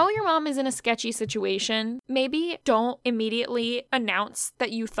if you know your mom is in a sketchy situation, maybe don't immediately announce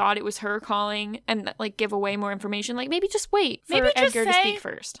that you thought it was her calling and like give away more information. Like maybe just wait for Edgar to speak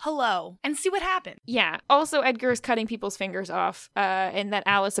first. Hello and see what happens. Yeah. Also, Edgar is cutting people's fingers off, and that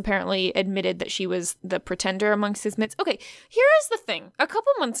Alice apparently admitted that she was the pretender amongst his mates. Okay, here is the thing. A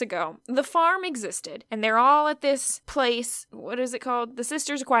couple months ago, the farm existed, and they're all at this place. What is it called? The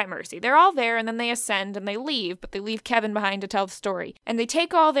Sisters of Quiet Mercy. They're all there, and then they ascend and they leave, but they leave Kevin behind to tell the story. And they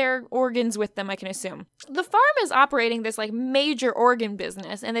take all their organs with them, I can assume. The farm is operating this like major organ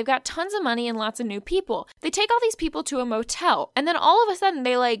business, and they've got tons of money and lots of new people. They take all these people to a motel, and then all of a sudden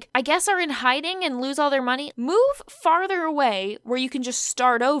they like, I guess are in hiding and lose all their money. Move farther away where you can just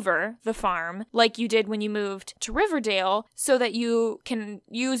start over the farm like you did when you moved to Riverdale so that you can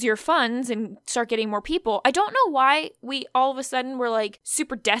use your funds and start getting more people. I don't know why we all of a sudden were like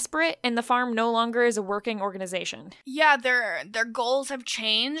super desperate and the farm no longer is a working organization. Yeah, their goals have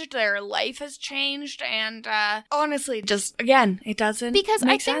changed, their life has changed, and honestly, just again, it doesn't because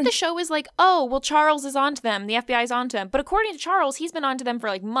make I think sense. the show is like, oh, well, Charles is onto them, the FBI is onto them. But according to Charles, he's been onto them for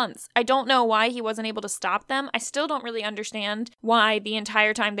like months. I don't know why he wasn't able to stop them. I still don't really understand why the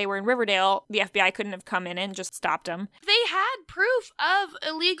entire time they were in Riverdale, the FBI couldn't have come in and just stopped them. They had proof of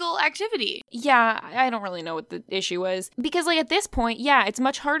illegal activity. Yeah, I don't really know what the issue was. Because, like, at this point, yeah, it's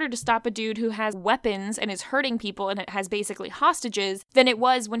much harder to stop a dude who has weapons and is hurting people and has basically hostages than it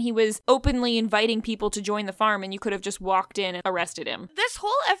was when he he was openly inviting people to join the farm and you could have just walked in and arrested him. This whole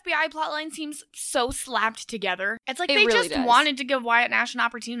FBI plotline seems so slapped together. It's like It they really just does. wanted to give Wyatt Nash an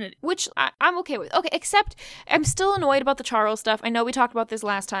opportunity. Which I'm okay with. Okay, except I'm still annoyed about the Charles stuff. I know we talked about this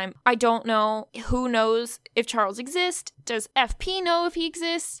last time. I don't know. Who knows if Charles exists? Does FP know if he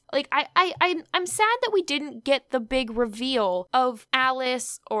exists? Like, I'm sad that we didn't get the big reveal of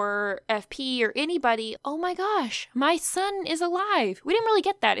Alice or FP or anybody. Oh my gosh, my son is alive. We didn't really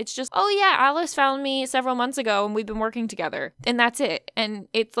get that. It's just, oh yeah, Alice found me several months ago and we've been working together. And that's it. And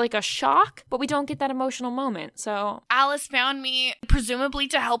it's like a shock, but we don't get that emotional moment. So Alice found me presumably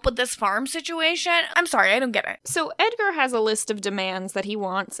to help with this farm situation. I'm sorry, I don't get it. So Edgar has a list of demands that he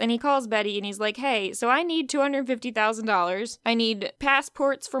wants, and he calls Betty and he's like, hey, so I need $250,000. I need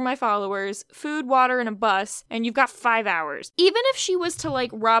passports for my followers, food, water, and a bus, and you've got 5 hours. Even if she was to,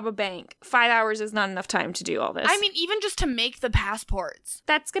 like, rob a bank, 5 hours is not enough time to do all this. I mean, even just to make the passports.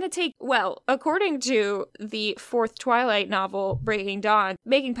 That's gonna take, well, according to the 4th Twilight novel, Breaking Dawn,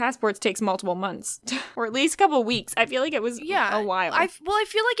 making passports takes multiple months, or at least a couple weeks. I feel like it was a while. I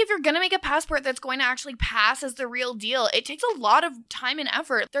feel like if you're gonna make a passport that's going to actually pass as the real deal, it takes a lot of time and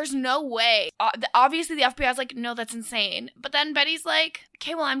effort. There's no way. Obviously, the FBI's like, no, that's insane. But then Betty's like,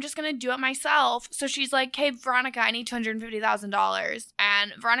 okay, well, I'm just gonna do it myself. So she's like, hey, Veronica, I need $250,000.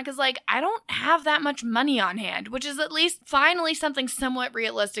 And Veronica's like, I don't have that much money on hand, which is at least finally something somewhat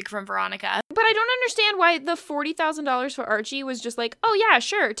realistic from Veronica. But I don't understand why the $40,000 for Archie was just like, oh yeah,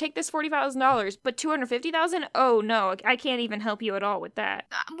 sure, take this $40,000, but $250,000? Oh no, I can't even help you at all with that.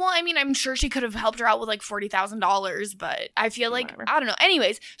 Well, I mean, I'm sure she could have helped her out with like $40,000, but I feel like, Whatever. I don't know.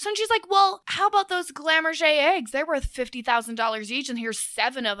 Anyways, so then she's like, well, how about those Glamourget eggs? They're worth $50,000 each, and here's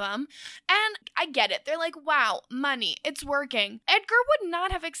 7 of them. And I get it. They're like, wow, money, it's working. Edgar would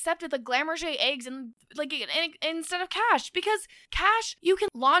not have accepted the Glamourget eggs instead of cash, because cash you can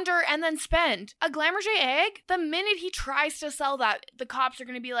launder and then spend. A Glamourget egg, the minute he tries to sell that, the cops are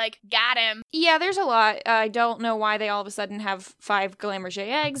going to be like, got him. Yeah, there's a lot. I don't know why they all of a sudden have 5 Glamourget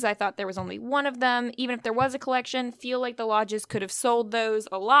eggs. I thought there was only 1 of them. Even if there was a collection, feel like the lodges could have sold those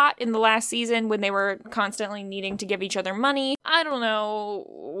a lot in the last season when they were constantly needing to give each other money. I don't know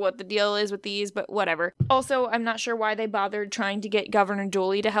what the deal is with these, but whatever. Also, I'm not sure why they bothered trying to get Governor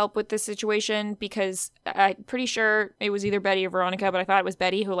Dooley to help with this situation, because I'm pretty sure it was either Betty or Veronica, but I thought it was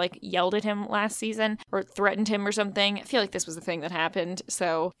Betty who, like, yelled at him last season or threatened him or something. I feel like this was a thing that happened,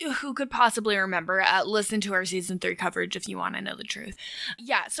 so... Who could possibly remember? Listen to our season 3 coverage if you want to know the truth.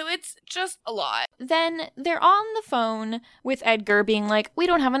 Yeah, so it's just a lot. Then they're on the phone with Edgar being like, we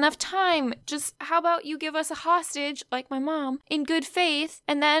don't have enough time. Just how about you give us a hostage, like my mom, in good faith,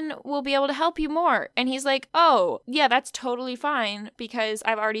 and then we'll be able to help you more. And he's like, oh, yeah, that's totally fine because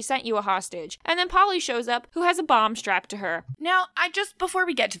I've already sent you a hostage. And then Polly shows up who has a bomb strapped to her. Now, before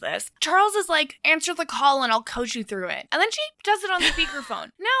we get to this, Charles is like, answer the call and I'll coach you through it. And then she does it on the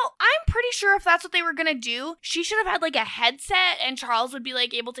speakerphone. Now, I'm pretty sure if that's what they were gonna do, she should have had like a headset and Charles would be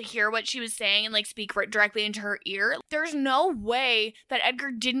like able to hear what she was saying and like speak right directly into her ear. There's no way that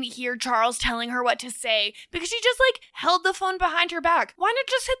Edgar didn't hear Charles telling her what to say because she just like held the phone behind her back. Why not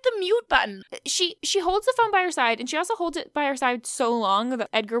just hit the mute button? She holds the phone by her side, and she also holds it by her side so long that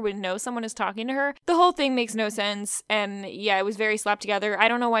Edgar would know someone is talking to her. The whole thing makes no sense, and yeah, it was very slapped together. I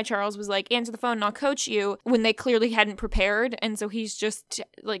don't know why Charles was like, answer the phone and I'll coach you, when they clearly hadn't prepared, and so he's just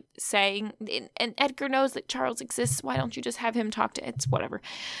like saying, and Edgar knows that Charles exists, why don't you just have him talk to it? It's whatever.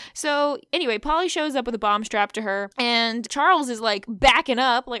 So anyway, Polly shows up with a bomb strapped to her, and Charles is like backing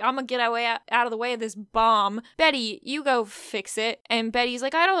up, like, I'm gonna get out of the way of this bomb. Betty, you go fix it. And Betty's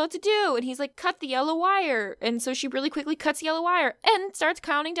like, I don't know what to do. And he's like, cut the yellow wire. And so she really quickly cuts the yellow wire and starts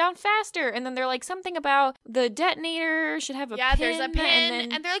counting down faster. And then they're like, something about the detonator should have a pin. Yeah, there's a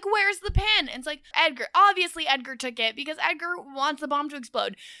pin. And they're like, where's the pin? And it's like, Edgar. Obviously, Edgar took it because Edgar wants the bomb to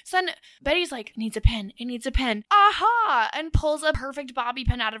explode. So then Betty's like, it needs a pin. It needs a pin. Aha! And pulls a perfect bobby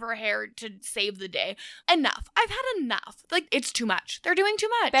pin out of her hair to save the day. Enough. I've had enough. Like, it's too much. They're doing too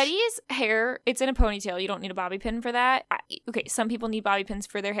much. Betty's hair, it's in a ponytail. You don't need a bobby pin for that. Okay, some people need bobby pins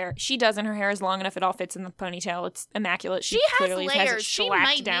for their hair. She doesn't. Her hair is long enough. It all fits in the ponytail. It's immaculate. She has clearly layers. has it She shellacked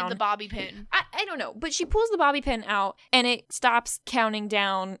might down. need the bobby pin. I don't know, but she pulls the bobby pin out and it stops counting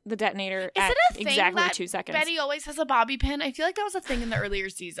down the detonator Is at it a thing exactly that 2 seconds. Betty always has a bobby pin? I feel like that was a thing in the earlier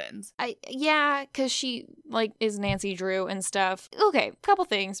seasons. Yeah, because she like, is Nancy Drew and stuff. Okay, couple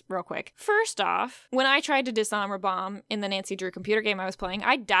things real quick. First off, when I tried to disarm a bomb in the Nancy Drew computer game I was playing,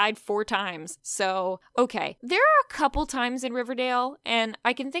 I died 4 times. So, okay. There are a couple times in Riverdale, and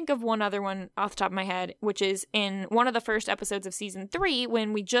I can think of one other one off the top of my head, which is in one of the first episodes of season 3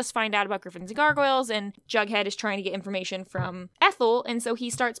 when we just find out about Griffins and Gargoyles, and Jughead is trying to get information from Ethel, and so he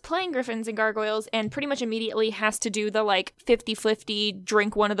starts playing Griffins and Gargoyles and pretty much immediately has to do the, like, 50-50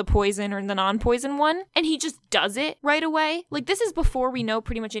 drink one of the poison or the non-poison one, and he just does it right away. Like, this is before we know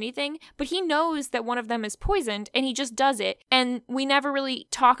pretty much anything, but he knows that one of them is poisoned, and he just does it, and we never really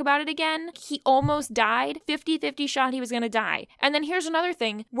talk about it again. He almost died. 50-50 shot he was gonna die. And then here's another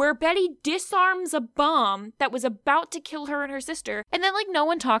thing, where Betty disarms a bomb that was about to kill her and her sister, and then, like, no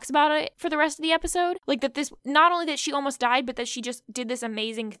one talks about it for the rest of the episode. Like, that this, not only that she almost died, but that she just did this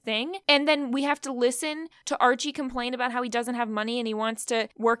amazing thing, and then we have to listen to Archie complain about how he doesn't have money and he wants to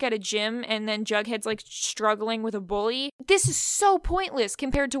work at a gym, and then Jughead's, like, struggling with a bully. This is so pointless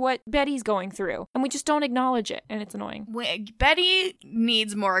compared to what Betty's going through, and we just don't acknowledge it, and it's annoying. Betty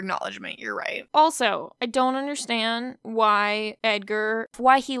needs more acknowledgement, you're right. Also, I don't understand why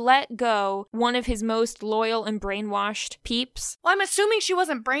he let go one of his most loyal and brainwashed peeps. Well, I'm assuming she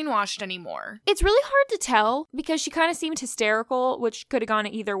wasn't brainwashed anymore. It's really hard to tell because she kind of seemed hysterical, which could have gone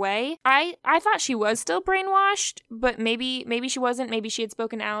either way. I thought she was still brainwashed, but maybe she wasn't. Maybe she had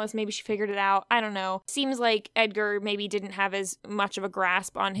spoken to Alice. Maybe she figured it out. I don't know. Seems like Edgar maybe didn't have as much of a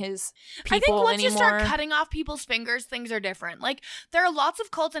grasp on his people I think once anymore. You start cutting off people's fingers, things are different. Like, there are lots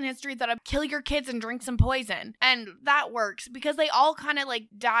of cults in history that kill your kids and drink some poison, and that works because they all kind of, like,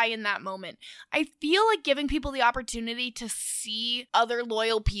 die in that moment. I feel like giving people the opportunity to see other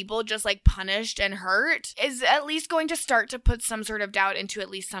loyal people just, like, punished and hurt is at least going to start to put some sort of doubt into at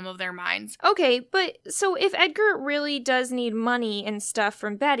least some of their minds. Okay, but so if Edgar really does need money and stuff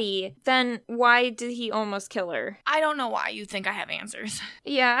from Betty, then why did he almost kill her? I don't know why you think I have answers.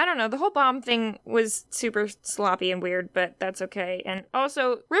 Yeah, I don't know. The whole bomb thing was super sloppy and weird, but that's okay. And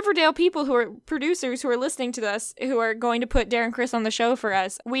also, Riverdale people who are producers who are listening to us, who are going to put Darren Criss on the show for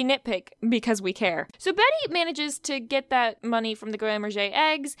us, we nitpick because we care. So Betty manages to get that money from the Gramergy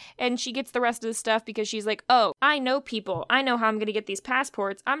eggs, and she gets the rest of the stuff because she's like, oh, I know people. I know how I'm going to get these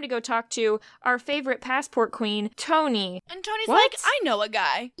passports. I'm going to go talk to our favorite passport queen, Tony. And Tony's like, I know a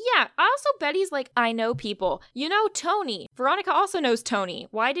guy. Yeah, also Betty's like, I know people. You know Tony. Veronica also knows Tony.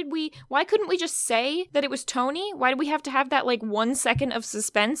 Why couldn't we just say that it was Tony? Why did we have to have that, like, 1 second of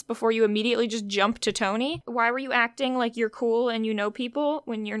suspense before you immediately just jump to Tony? Why were you acting like you're cool and you know people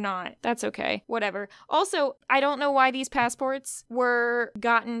when you're not? That's okay. Whatever. Also, I don't know why these passports were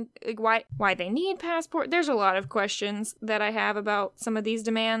gotten, like, why they need passport. There's a lot of questions that I have about some of these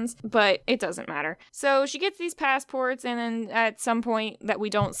demands, but it doesn't matter. So she gets these passports, and then at some point that we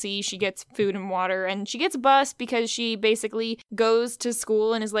don't see, she gets food and water, and she gets a bus because she basically goes to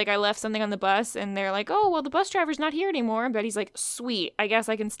school and is like, I left something on the bus, and they're like, oh, well, the bus driver's not here anymore. And Betty's like, sweet, I guess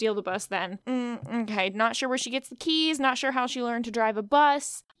I can steal the bus then. Okay, not sure where she gets the keys, not sure how she learned to drive a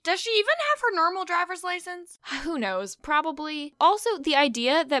bus. Does she even have her normal driver's license? Who knows? Probably. Also, the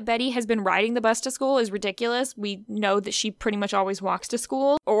idea that Betty has been riding the bus to school is ridiculous. We know that she pretty much always walks to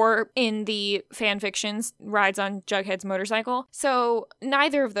school, or in the fan fictions, rides on Jughead's motorcycle. So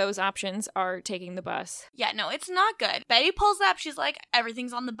neither of those options are taking the bus. Yeah, no, it's not good. Betty pulls up. She's like,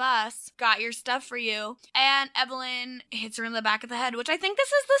 everything's on the bus. Got your stuff for you. And Evelyn hits her in the back of the head, which I think this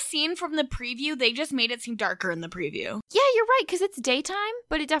is the scene from the preview. They just made it seem darker in the preview. Yeah, you're right, because it's daytime,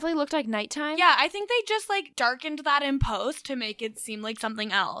 but it definitely looked like nighttime. Yeah, I think they just, like, darkened that in post to make it seem like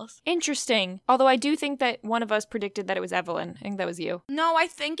something else. Interesting. Although I do think that one of us predicted that it was Evelyn. I think that was you. No, I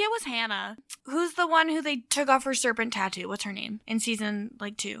think it was Hannah. Who's the one who they took off her serpent tattoo? What's her name? In season,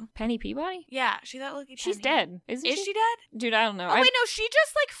 2. Penny Peabody? Yeah, she that looking. She's dead, isn't she? Is she dead? Dude, I don't know. Oh, wait, no, she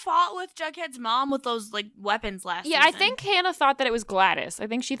just, fought with Jughead's mom with those, weapons last season. I think Hannah thought that it was Gladys. I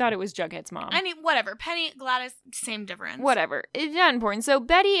think she thought it was Jughead's mom. I mean, whatever. Penny, Gladys, same difference. Whatever. It's not important. So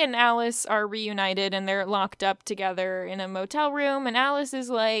Betty and Alice are reunited, and they're locked up together in a motel room, and Alice is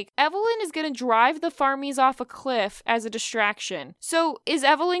like, Evelyn is gonna drive the Farmies off a cliff as a distraction. So is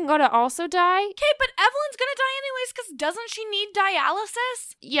Evelyn gonna also die? Okay, but Evelyn's gonna die anyways, because doesn't she need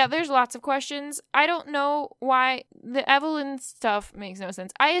dialysis? Yeah, there's lots of questions. I don't know why the Evelyn stuff makes no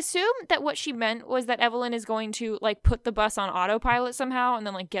sense. I assume that what she meant was that Evelyn is going to, put the bus on autopilot somehow and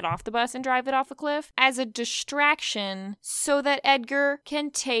then, get off the bus and drive it off a cliff as a distraction so that Edgar can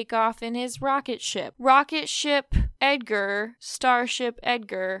take off in his rocket ship. Rocket ship Edgar, Starship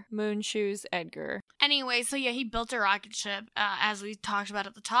Edgar, Moonshoes Edgar. Anyway, so yeah, he built a rocket ship, as we talked about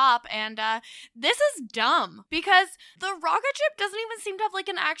at the top, and this is dumb, because the rocket ship doesn't even seem to have, like,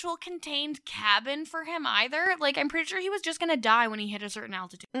 an actual contained cabin for him either. Like, I'm pretty sure he was just gonna die when he hit a certain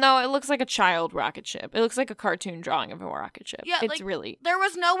altitude. No, it looks like a child rocket ship. It looks like a cartoon drawing of a rocket ship. Yeah, it's like, really... There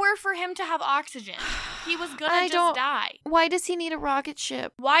was nowhere for him to have oxygen. He was gonna just die. Why does he need a rocket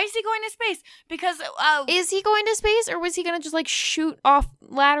ship? Why is he going to space? Because, is he going to space, or was he gonna just, like, shoot off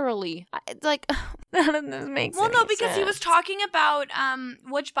laterally? Like... None of this makes Well, any no, because sense. he was talking about,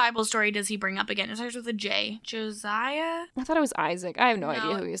 which Bible story does he bring up again? It starts with a J. Josiah? I thought it was Isaac. I have no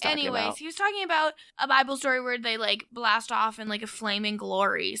idea who he was talking about. Anyways, he was talking about a Bible story where they, like, blast off in, like, a flaming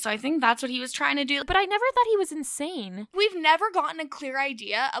glory. So I think that's what he was trying to do. But I never thought he was insane. We've never gotten a clear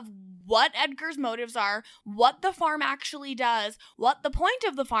idea of what Edgar's motives are, what the farm actually does, what the point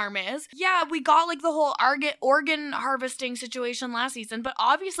of the farm is. Yeah, we got, like, the whole organ harvesting situation last season, but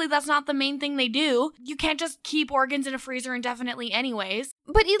obviously that's not the main thing they do. You can't just keep organs in a freezer indefinitely anyways.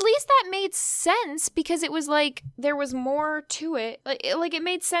 But at least that made sense, because it was like there was more to it. Like it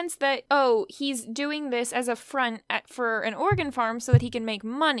made sense that, oh, he's doing this as a front for an organ farm so that he can make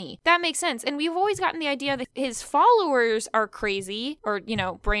money. That makes sense. And we've always gotten the idea that his followers are crazy or,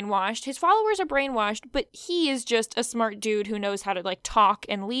 brainwashed. His followers are brainwashed, but he is just a smart dude who knows how to, like, talk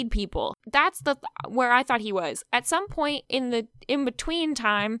and lead people. That's where I thought he was. At some point in the in-between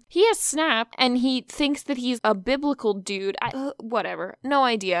time, he has snapped and he thinks that he's a biblical dude. Whatever. No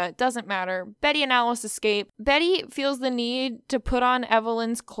idea. Doesn't matter. Betty and Alice escape. Betty feels the need to put on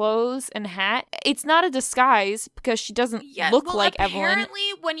Evelyn's clothes and hat. It's not a disguise because she doesn't look like Evelyn. Apparently,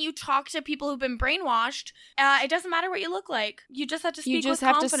 when you talk to people who've been brainwashed, it doesn't matter what you look like. You just have to speak with confidence. You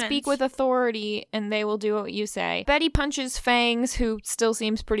just have to speak with authority and they will do what you say. Betty punches Fangs, who still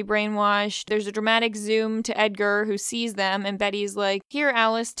seems pretty brainwashed. There's a dramatic zoom to Edgar, who sees them, and Betty's like, "Here,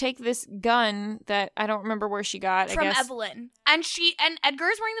 Alice, take this gun that I don't remember where she got." From I guess. Evelyn. And Edgar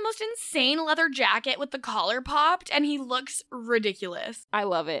is wearing the most insane leather jacket with the collar popped, and he looks ridiculous. I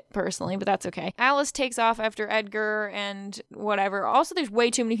love it, personally, but that's okay. Alice takes off after Edgar and whatever. Also, there's way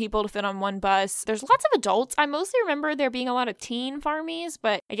too many people to fit on one bus. There's lots of adults. I mostly remember there being a lot of teen farmies,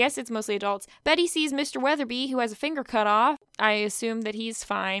 but I guess it's mostly adults. Betty sees Mr. Weatherby, who has a finger cut off. I assume that he's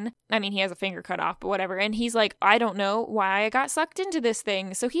fine. I mean, he has a finger cut off, but whatever. And he's like, "I don't know why I got sucked into this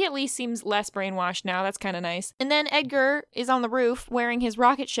thing." So he at least seems less brainwashed now. That's kind of nice. And then Edgar is on the roof wearing his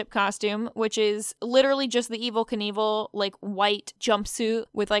rocket ship costume, which is literally just the Evel Knievel, like, white jumpsuit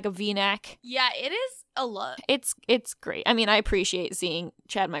with, like, a V-neck. Yeah, it is a look. It's great. I mean, I appreciate seeing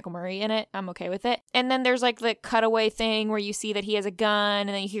Chad Michael Murray in it. I'm okay with it. And then there's, like, the cutaway thing where you see that he has a gun and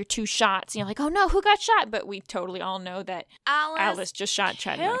then you hear two shots and you're like, "Oh no, who got shot?" But we totally all know that Alice just shot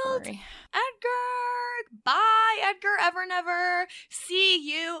Chad Michael Murray. Edgar! Bye, Edgar, ever never. See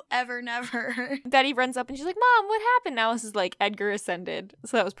you, ever never. Betty runs up and she's like, "Mom, what happened?" Alice is like, "Edgar ascended."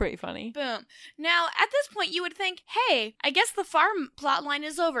 So that was pretty funny. Boom. Now, at this point, you would think, hey, I guess the farm plotline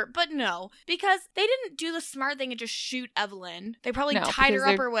is over. But no, because they didn't do the smart thing and just shoot Evelyn. They probably tied her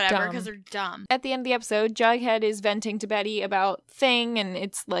up or whatever because they're dumb. At the end of the episode, Jughead is venting to Betty about Thing, and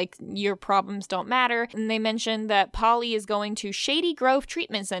it's like, your problems don't matter. And they mention that Polly is going to Shady Grove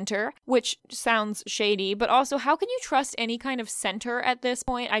Treatment Center, which sounds shady, but also, how can you trust any kind of center at this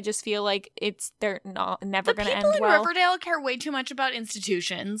point? I just feel like they're never going to end well. The people in Riverdale care way too much about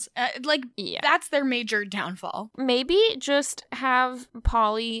institutions. That's their major downfall. Maybe just have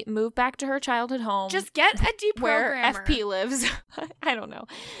Polly move back to her childhood home. Just get a deprogrammer. Where FP lives. I don't know.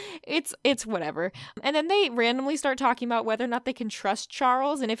 It's whatever. And then they randomly start talking about whether or not they can trust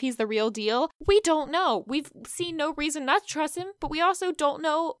Charles and if he's the real deal. We don't know. We've seen no reason not to trust him, but we also don't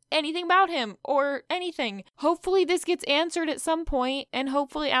know anything about him or anything. Hopefully this gets answered at some point, and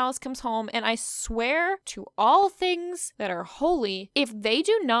hopefully Alice comes home. And I swear to all things that are holy, if they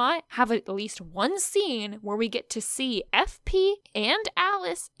do not have at least one scene where we get to see FP and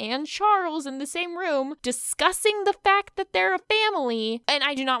Alice and Charles in the same room discussing the fact that they're a family, and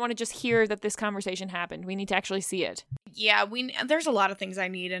I do not want to just hear that this conversation happened. We need to actually see it. Yeah, there's a lot of things I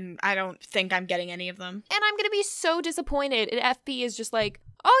need, and I don't think I'm getting any of them. And I'm going to be so disappointed if FP is just like,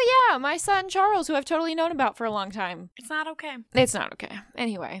 "Oh yeah, my son Charles, who I've totally known about for a long time." It's not okay. It's not okay.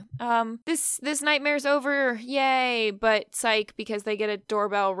 Anyway, this nightmare's over, yay! But psych, because they get a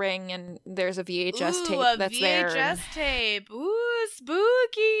doorbell ring and there's a VHS tape that's there. Ooh, a VHS tape. Ooh,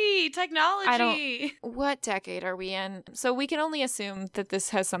 spooky technology. What decade are we in? So we can only assume that this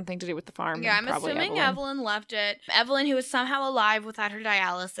has something to do with the farm. Yeah, and I'm probably assuming Evelyn left it. Evelyn, who is somehow alive without her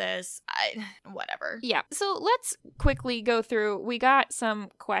dialysis. Whatever. Yeah, so let's quickly go through. We got some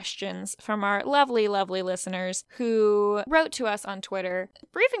questions from our lovely, lovely listeners who wrote to us on Twitter.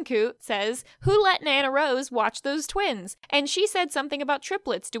 Brievencoot says, who let Nana Rose watch those twins? And she said something about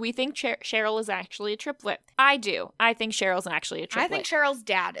triplets. Do we think Cheryl is actually a triplet? I do. I think Cheryl's actually a triplet. I think Cheryl's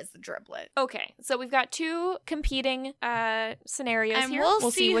dad is the triplet. Okay, so we've got two competing scenarios and here.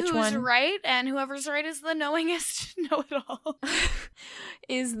 We'll see which who's one right, and whoever's right is the knowingest know-it-all.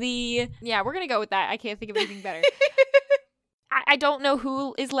 Yeah, we're gonna go with that. I can't think of anything better. I don't know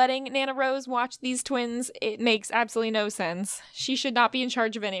who is letting Nana Rose watch these twins. It makes absolutely no sense. She should not be in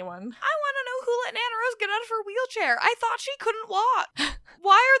charge of anyone. I want to know who let Nana Rose get out of her wheelchair. I thought she couldn't walk.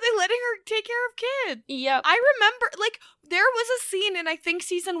 Why are they letting her take care of kids? Yep. I remember, there was a scene in, I think,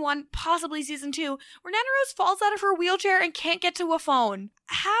 season 1, possibly season 2, where Nana Rose falls out of her wheelchair and can't get to a phone.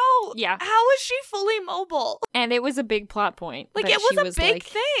 How? Yeah. How is she fully mobile? And it was a big plot point. It was a big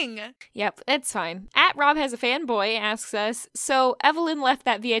thing. Yep, it's fine. At Rob Has a Fanboy asks us, so Evelyn left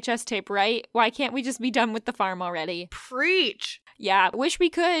that VHS tape, right? Why can't we just be done with the farm already? Preach. Yeah, wish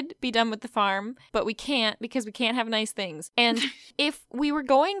we could be done with the farm, but we can't because we can't have nice things. And if we were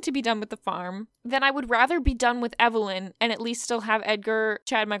going to be done with the farm, then I would rather be done with Evelyn and at least still have Edgar,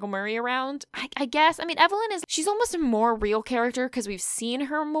 Chad Michael Murray around. I guess. I mean, Evelyn she's almost a more real character because we've seen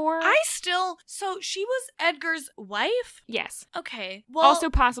her more. So she was Edgar's wife? Yes. Okay. Well, also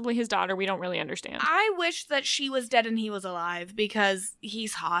possibly his daughter. We don't really understand. I wish that she was dead and he was alive because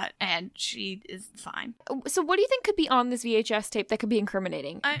he's hot and she is fine. So what do you think could be on this VHS tape that could be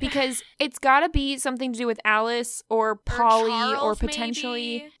incriminating? Because it's got to be something to do with Alice or Polly or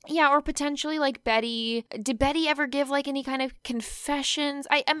potentially... Maybe. Yeah, or potentially like Betty. Did Betty ever give like any kind of confessions?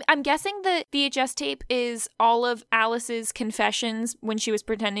 I'm guessing the VHS tape is all of Alice's confessions when she was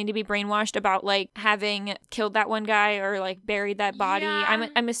pretending to be brainwashed about like having killed that one guy or like buried that body. Yeah.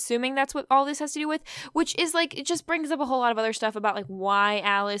 I'm assuming that's what all this has to do with, which is like it just brings up a whole lot of other stuff about like why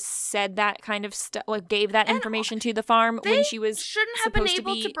Alice said that kind of stuff, like gave that information to the farm when she was shouldn't have been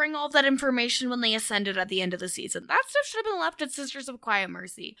able to bring all of that information when they ascended at the end of the season. That stuff should have been left at Sisters of Quiet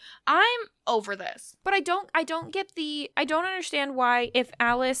Mercy. I'm over this. But I don't understand why, if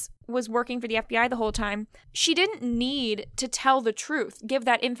Alice was working for the FBI the whole time, she didn't need to tell the truth, give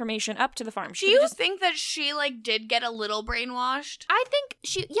that information up to the farm. Do you think that she did get a little brainwashed? I think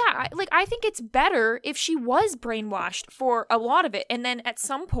I think it's better if she was brainwashed for a lot of it, and then at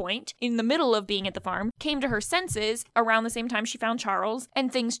some point in the middle of being at the farm came to her senses around the same time she found Charles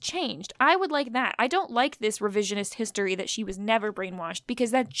and things changed. I would like that. I don't like this revisionist history that she was never brainwashed,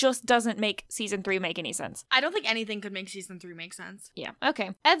 because that just doesn't make season 3 make any sense. I don't think anything could make season 3 make sense. Yeah.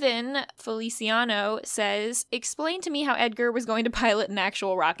 Okay. Evan Feliciano says, explain to me how Edgar was going to pilot an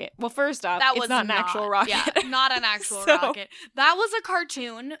actual rocket. Well, first off, it's not an actual rocket. Yeah, not an actual rocket. That was a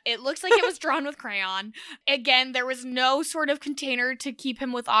cartoon. It looks like it was drawn with crayon. Again, there was no sort of container to keep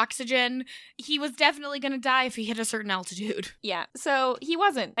him with oxygen. He was definitely going to die if he hit a certain altitude. Yeah, so he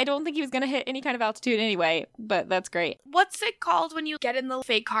wasn't. I don't think he was going to hit any kind of altitude anyway, but that's great. What's it called when you get in the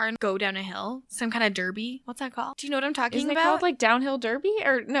fake car and go down a hill? Some kind of derby? What's that called? Do you know what I'm talking about? Isn't it called like downhill derby?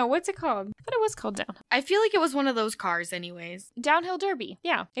 Or no, what's it called? I thought it was called downhill. I feel like it was one of those cars anyways. Downhill derby.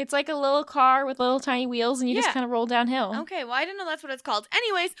 Yeah. It's like a little car with little tiny wheels and you just kind of roll downhill. Okay, well I didn't know that's what it's called.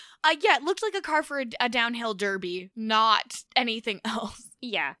 Anyways, yeah, it looked like a car for a downhill derby, not anything else.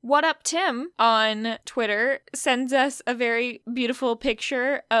 Yeah. What Up Tim on Twitter sends us a very beautiful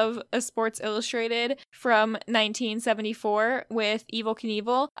picture of a Sports Illustrated from 1974 with Evel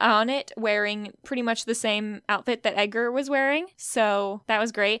Knievel on it, wearing pretty much the same outfit that Edgar was wearing. So that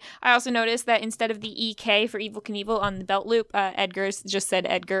was great. I also noticed that instead of the EK for Evel Knievel on the belt loop, Edgar's just said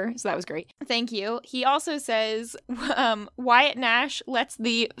Edgar. So that was great. Thank you. He also says, Wyatt Nash lets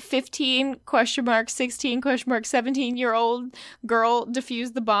the 16 17-year-old girl defuse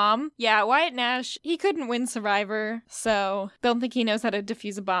the bomb. Yeah, Wyatt Nash, he couldn't win Survivor, so don't think he knows how to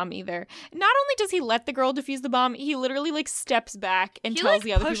defuse a bomb either. Not only does he let the girl defuse the bomb, he literally steps back and tells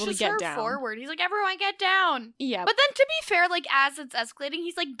the other people to get down. Forward. He's like, everyone get down. Yeah. But then to be fair, as it's escalating,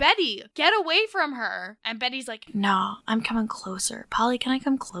 he's like, Betty, get away from her. And Betty's like, no, I'm coming closer. Polly, can I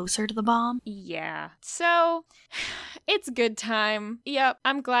come closer to the bomb? Yeah. So it's good time. Yep,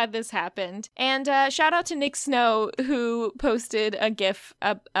 I'm glad this happened. And shout out to Nick Snow, who posted a GIF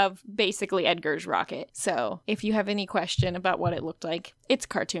morph of basically Edgar's rocket. So if you have any question about what it looked like, it's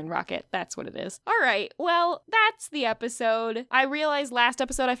cartoon rocket. That's what it is. All right. Well, that's the episode. I realized last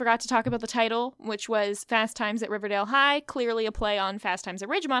episode I forgot to talk about the title, which was Fast Times at Riverdale High, clearly a play on Fast Times at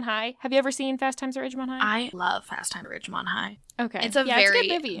Ridgemont High. Have you ever seen Fast Times at Ridgemont High? I love Fast Times at Ridgemont High. Okay. It's a it's a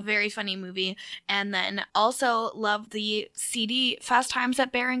good movie. very funny movie. And then also love the CD Fast Times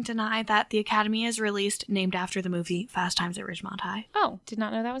at Barrington High that the Academy has released, named after the movie Fast Times at Ridgemont High. Oh, did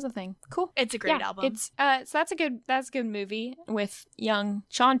not know that was a thing. Cool. It's a great album. It's so that's a good movie with young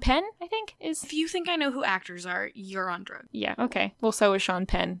Sean Penn, I think is. If you think I know who actors are, you're on drugs. Yeah, okay. Well, so is Sean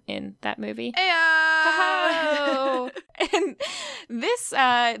Penn in that movie. Heyo! And this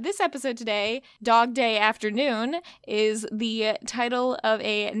episode today, Dog Day Afternoon, is the title of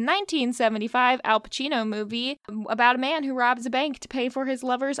a 1975 Al Pacino movie about a man who robs a bank to pay for his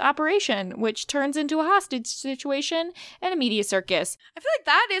lover's operation, which turns into a hostage situation and a media circus. I feel like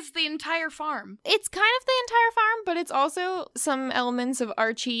that is the entire farm. It's kind of the entire farm, but it's also some elements of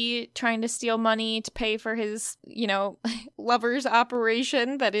Archie trying to steal money to pay for his, lover's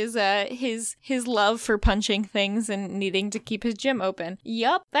operation that is his love for punching things and needing to keep his gym open.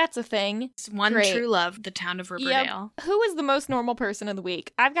 Yup, that's a thing. It's one Great. true love, the town of Riverdale. Yep. Who is the most normal person of the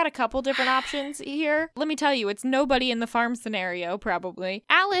week? I've got a couple different options here. Let me tell you, it's nobody in the farm scenario, probably.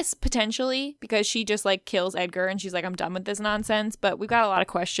 Alice, potentially, because she just, kills Edgar and she's like, I'm done with this nonsense, but we've got a lot of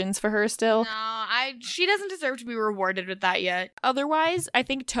questions for her still. No, she doesn't deserve to be rewarded with that yet. Otherwise, I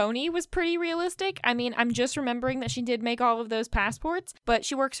think Tony was pretty realistic. I mean, I'm just remembering that she did make all of those passports, but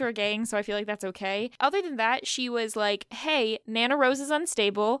she works for a gang, so I feel like that's okay. Other than that, she was like, hey, Nana Rose is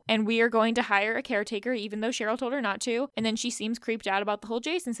unstable, and we are going to hire a caretaker, even though Cheryl told her not to, and then she seems creeped out about the whole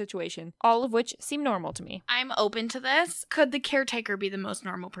Jason situation, all of which seem normal to me. I'm open to this. Could the caretaker be the most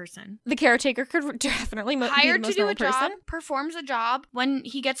normal person? The caretaker could definitely be the Hired most to do normal a job, person. performs a job. When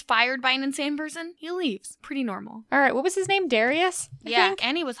he gets fired by an insane person, he leaves. Pretty normal. All right, what was his name? Darius? I think?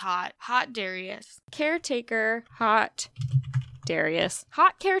 And he was hot. Hot Darius. Caretaker, hot Darius.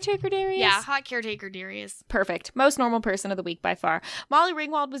 Hot caretaker Darius? Yeah, hot caretaker Darius. Perfect. Most normal person of the week by far. Molly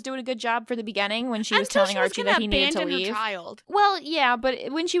Ringwald was doing a good job for the beginning when she was Until telling Archie that he needed to leave. Her child. Well, yeah,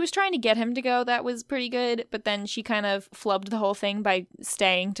 but when she was trying to get him to go, that was pretty good. But then she kind of flubbed the whole thing by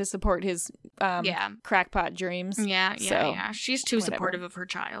staying to support his crackpot dreams. Yeah. She's too whatever. supportive of her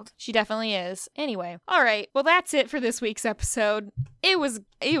child. She definitely is. Anyway, all right. Well, that's it for this week's episode. It was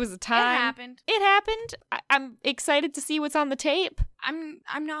a time. It happened. I'm excited to see what's on the tape. I'm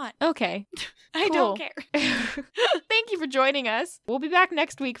not. Okay. I don't care. Thank you for joining us. We'll be back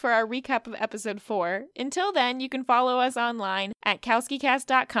next week for our recap of episode 4. Until then, you can follow us online at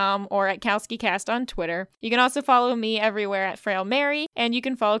KowskiCast.com or at KowskiCast on Twitter. You can also follow me everywhere at Frail Mary, and you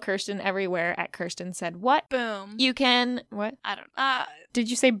can follow Kirsten everywhere at Kirsten Said What. Boom. You can... What? I don't... Did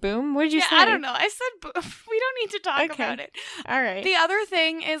you say boom? What did you say? I don't know. I said boom. We don't need to talk about it. All right. The other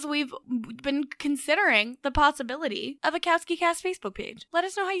thing is we've been considering the possibility of a Kowski Cast Facebook page. Let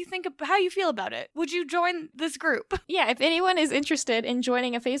us know how you feel about it. Would you join this group? Yeah, if anyone is interested in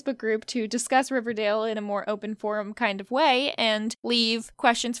joining a Facebook group to discuss Riverdale in a more open forum kind of way and leave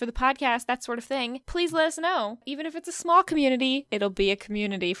questions for the podcast, that sort of thing, please let us know. Even if it's a small community, it'll be a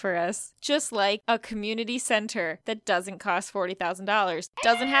community for us. Just like a community center that doesn't cost $40,000.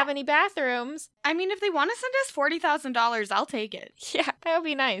 Doesn't have any bathrooms. I mean, if they want to send us $40,000, I'll take it. Yeah, that would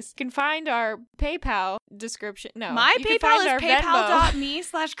be nice. You can find our PayPal description. No, my PayPal is PayPal.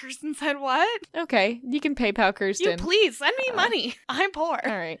 PayPal.me/Kirsten said what? Okay, you can PayPal Kirsten. You please send me money. I'm poor.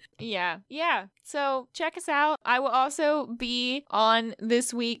 All right. Yeah. So check us out. I will also be on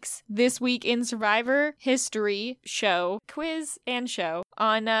this week's This Week in Survivor History show, quiz and show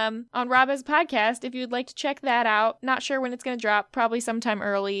on Raba's podcast. If you'd like to check that out, not sure when it's going to drop. Probably sometime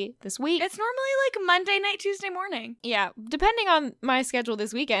early this week. It's normally like Monday night, Tuesday morning. Yeah, depending on my schedule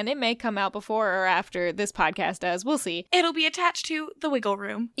this weekend, it may come out before or after this podcast does. We'll see. It'll be attached to the Wiggle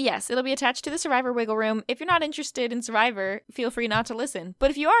Room. Yes, it'll be attached to the Survivor Wiggle Room. If you're not interested in Survivor, feel free not to listen.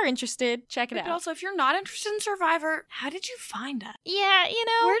 But if you are interested, check it out. But also, if you're not interested in Survivor, how did you find us? Yeah,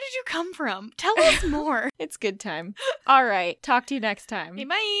 where did you come from? Tell us more. It's good time. All right, talk to you next time. Okay,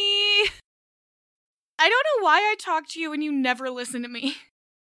 bye. I don't know why I talk to you and you never listen to me.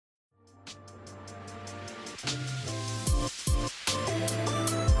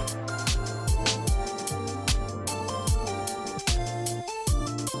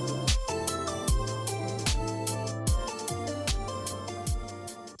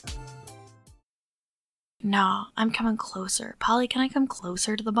 Nah, I'm coming closer. Polly, can I come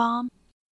closer to the bomb?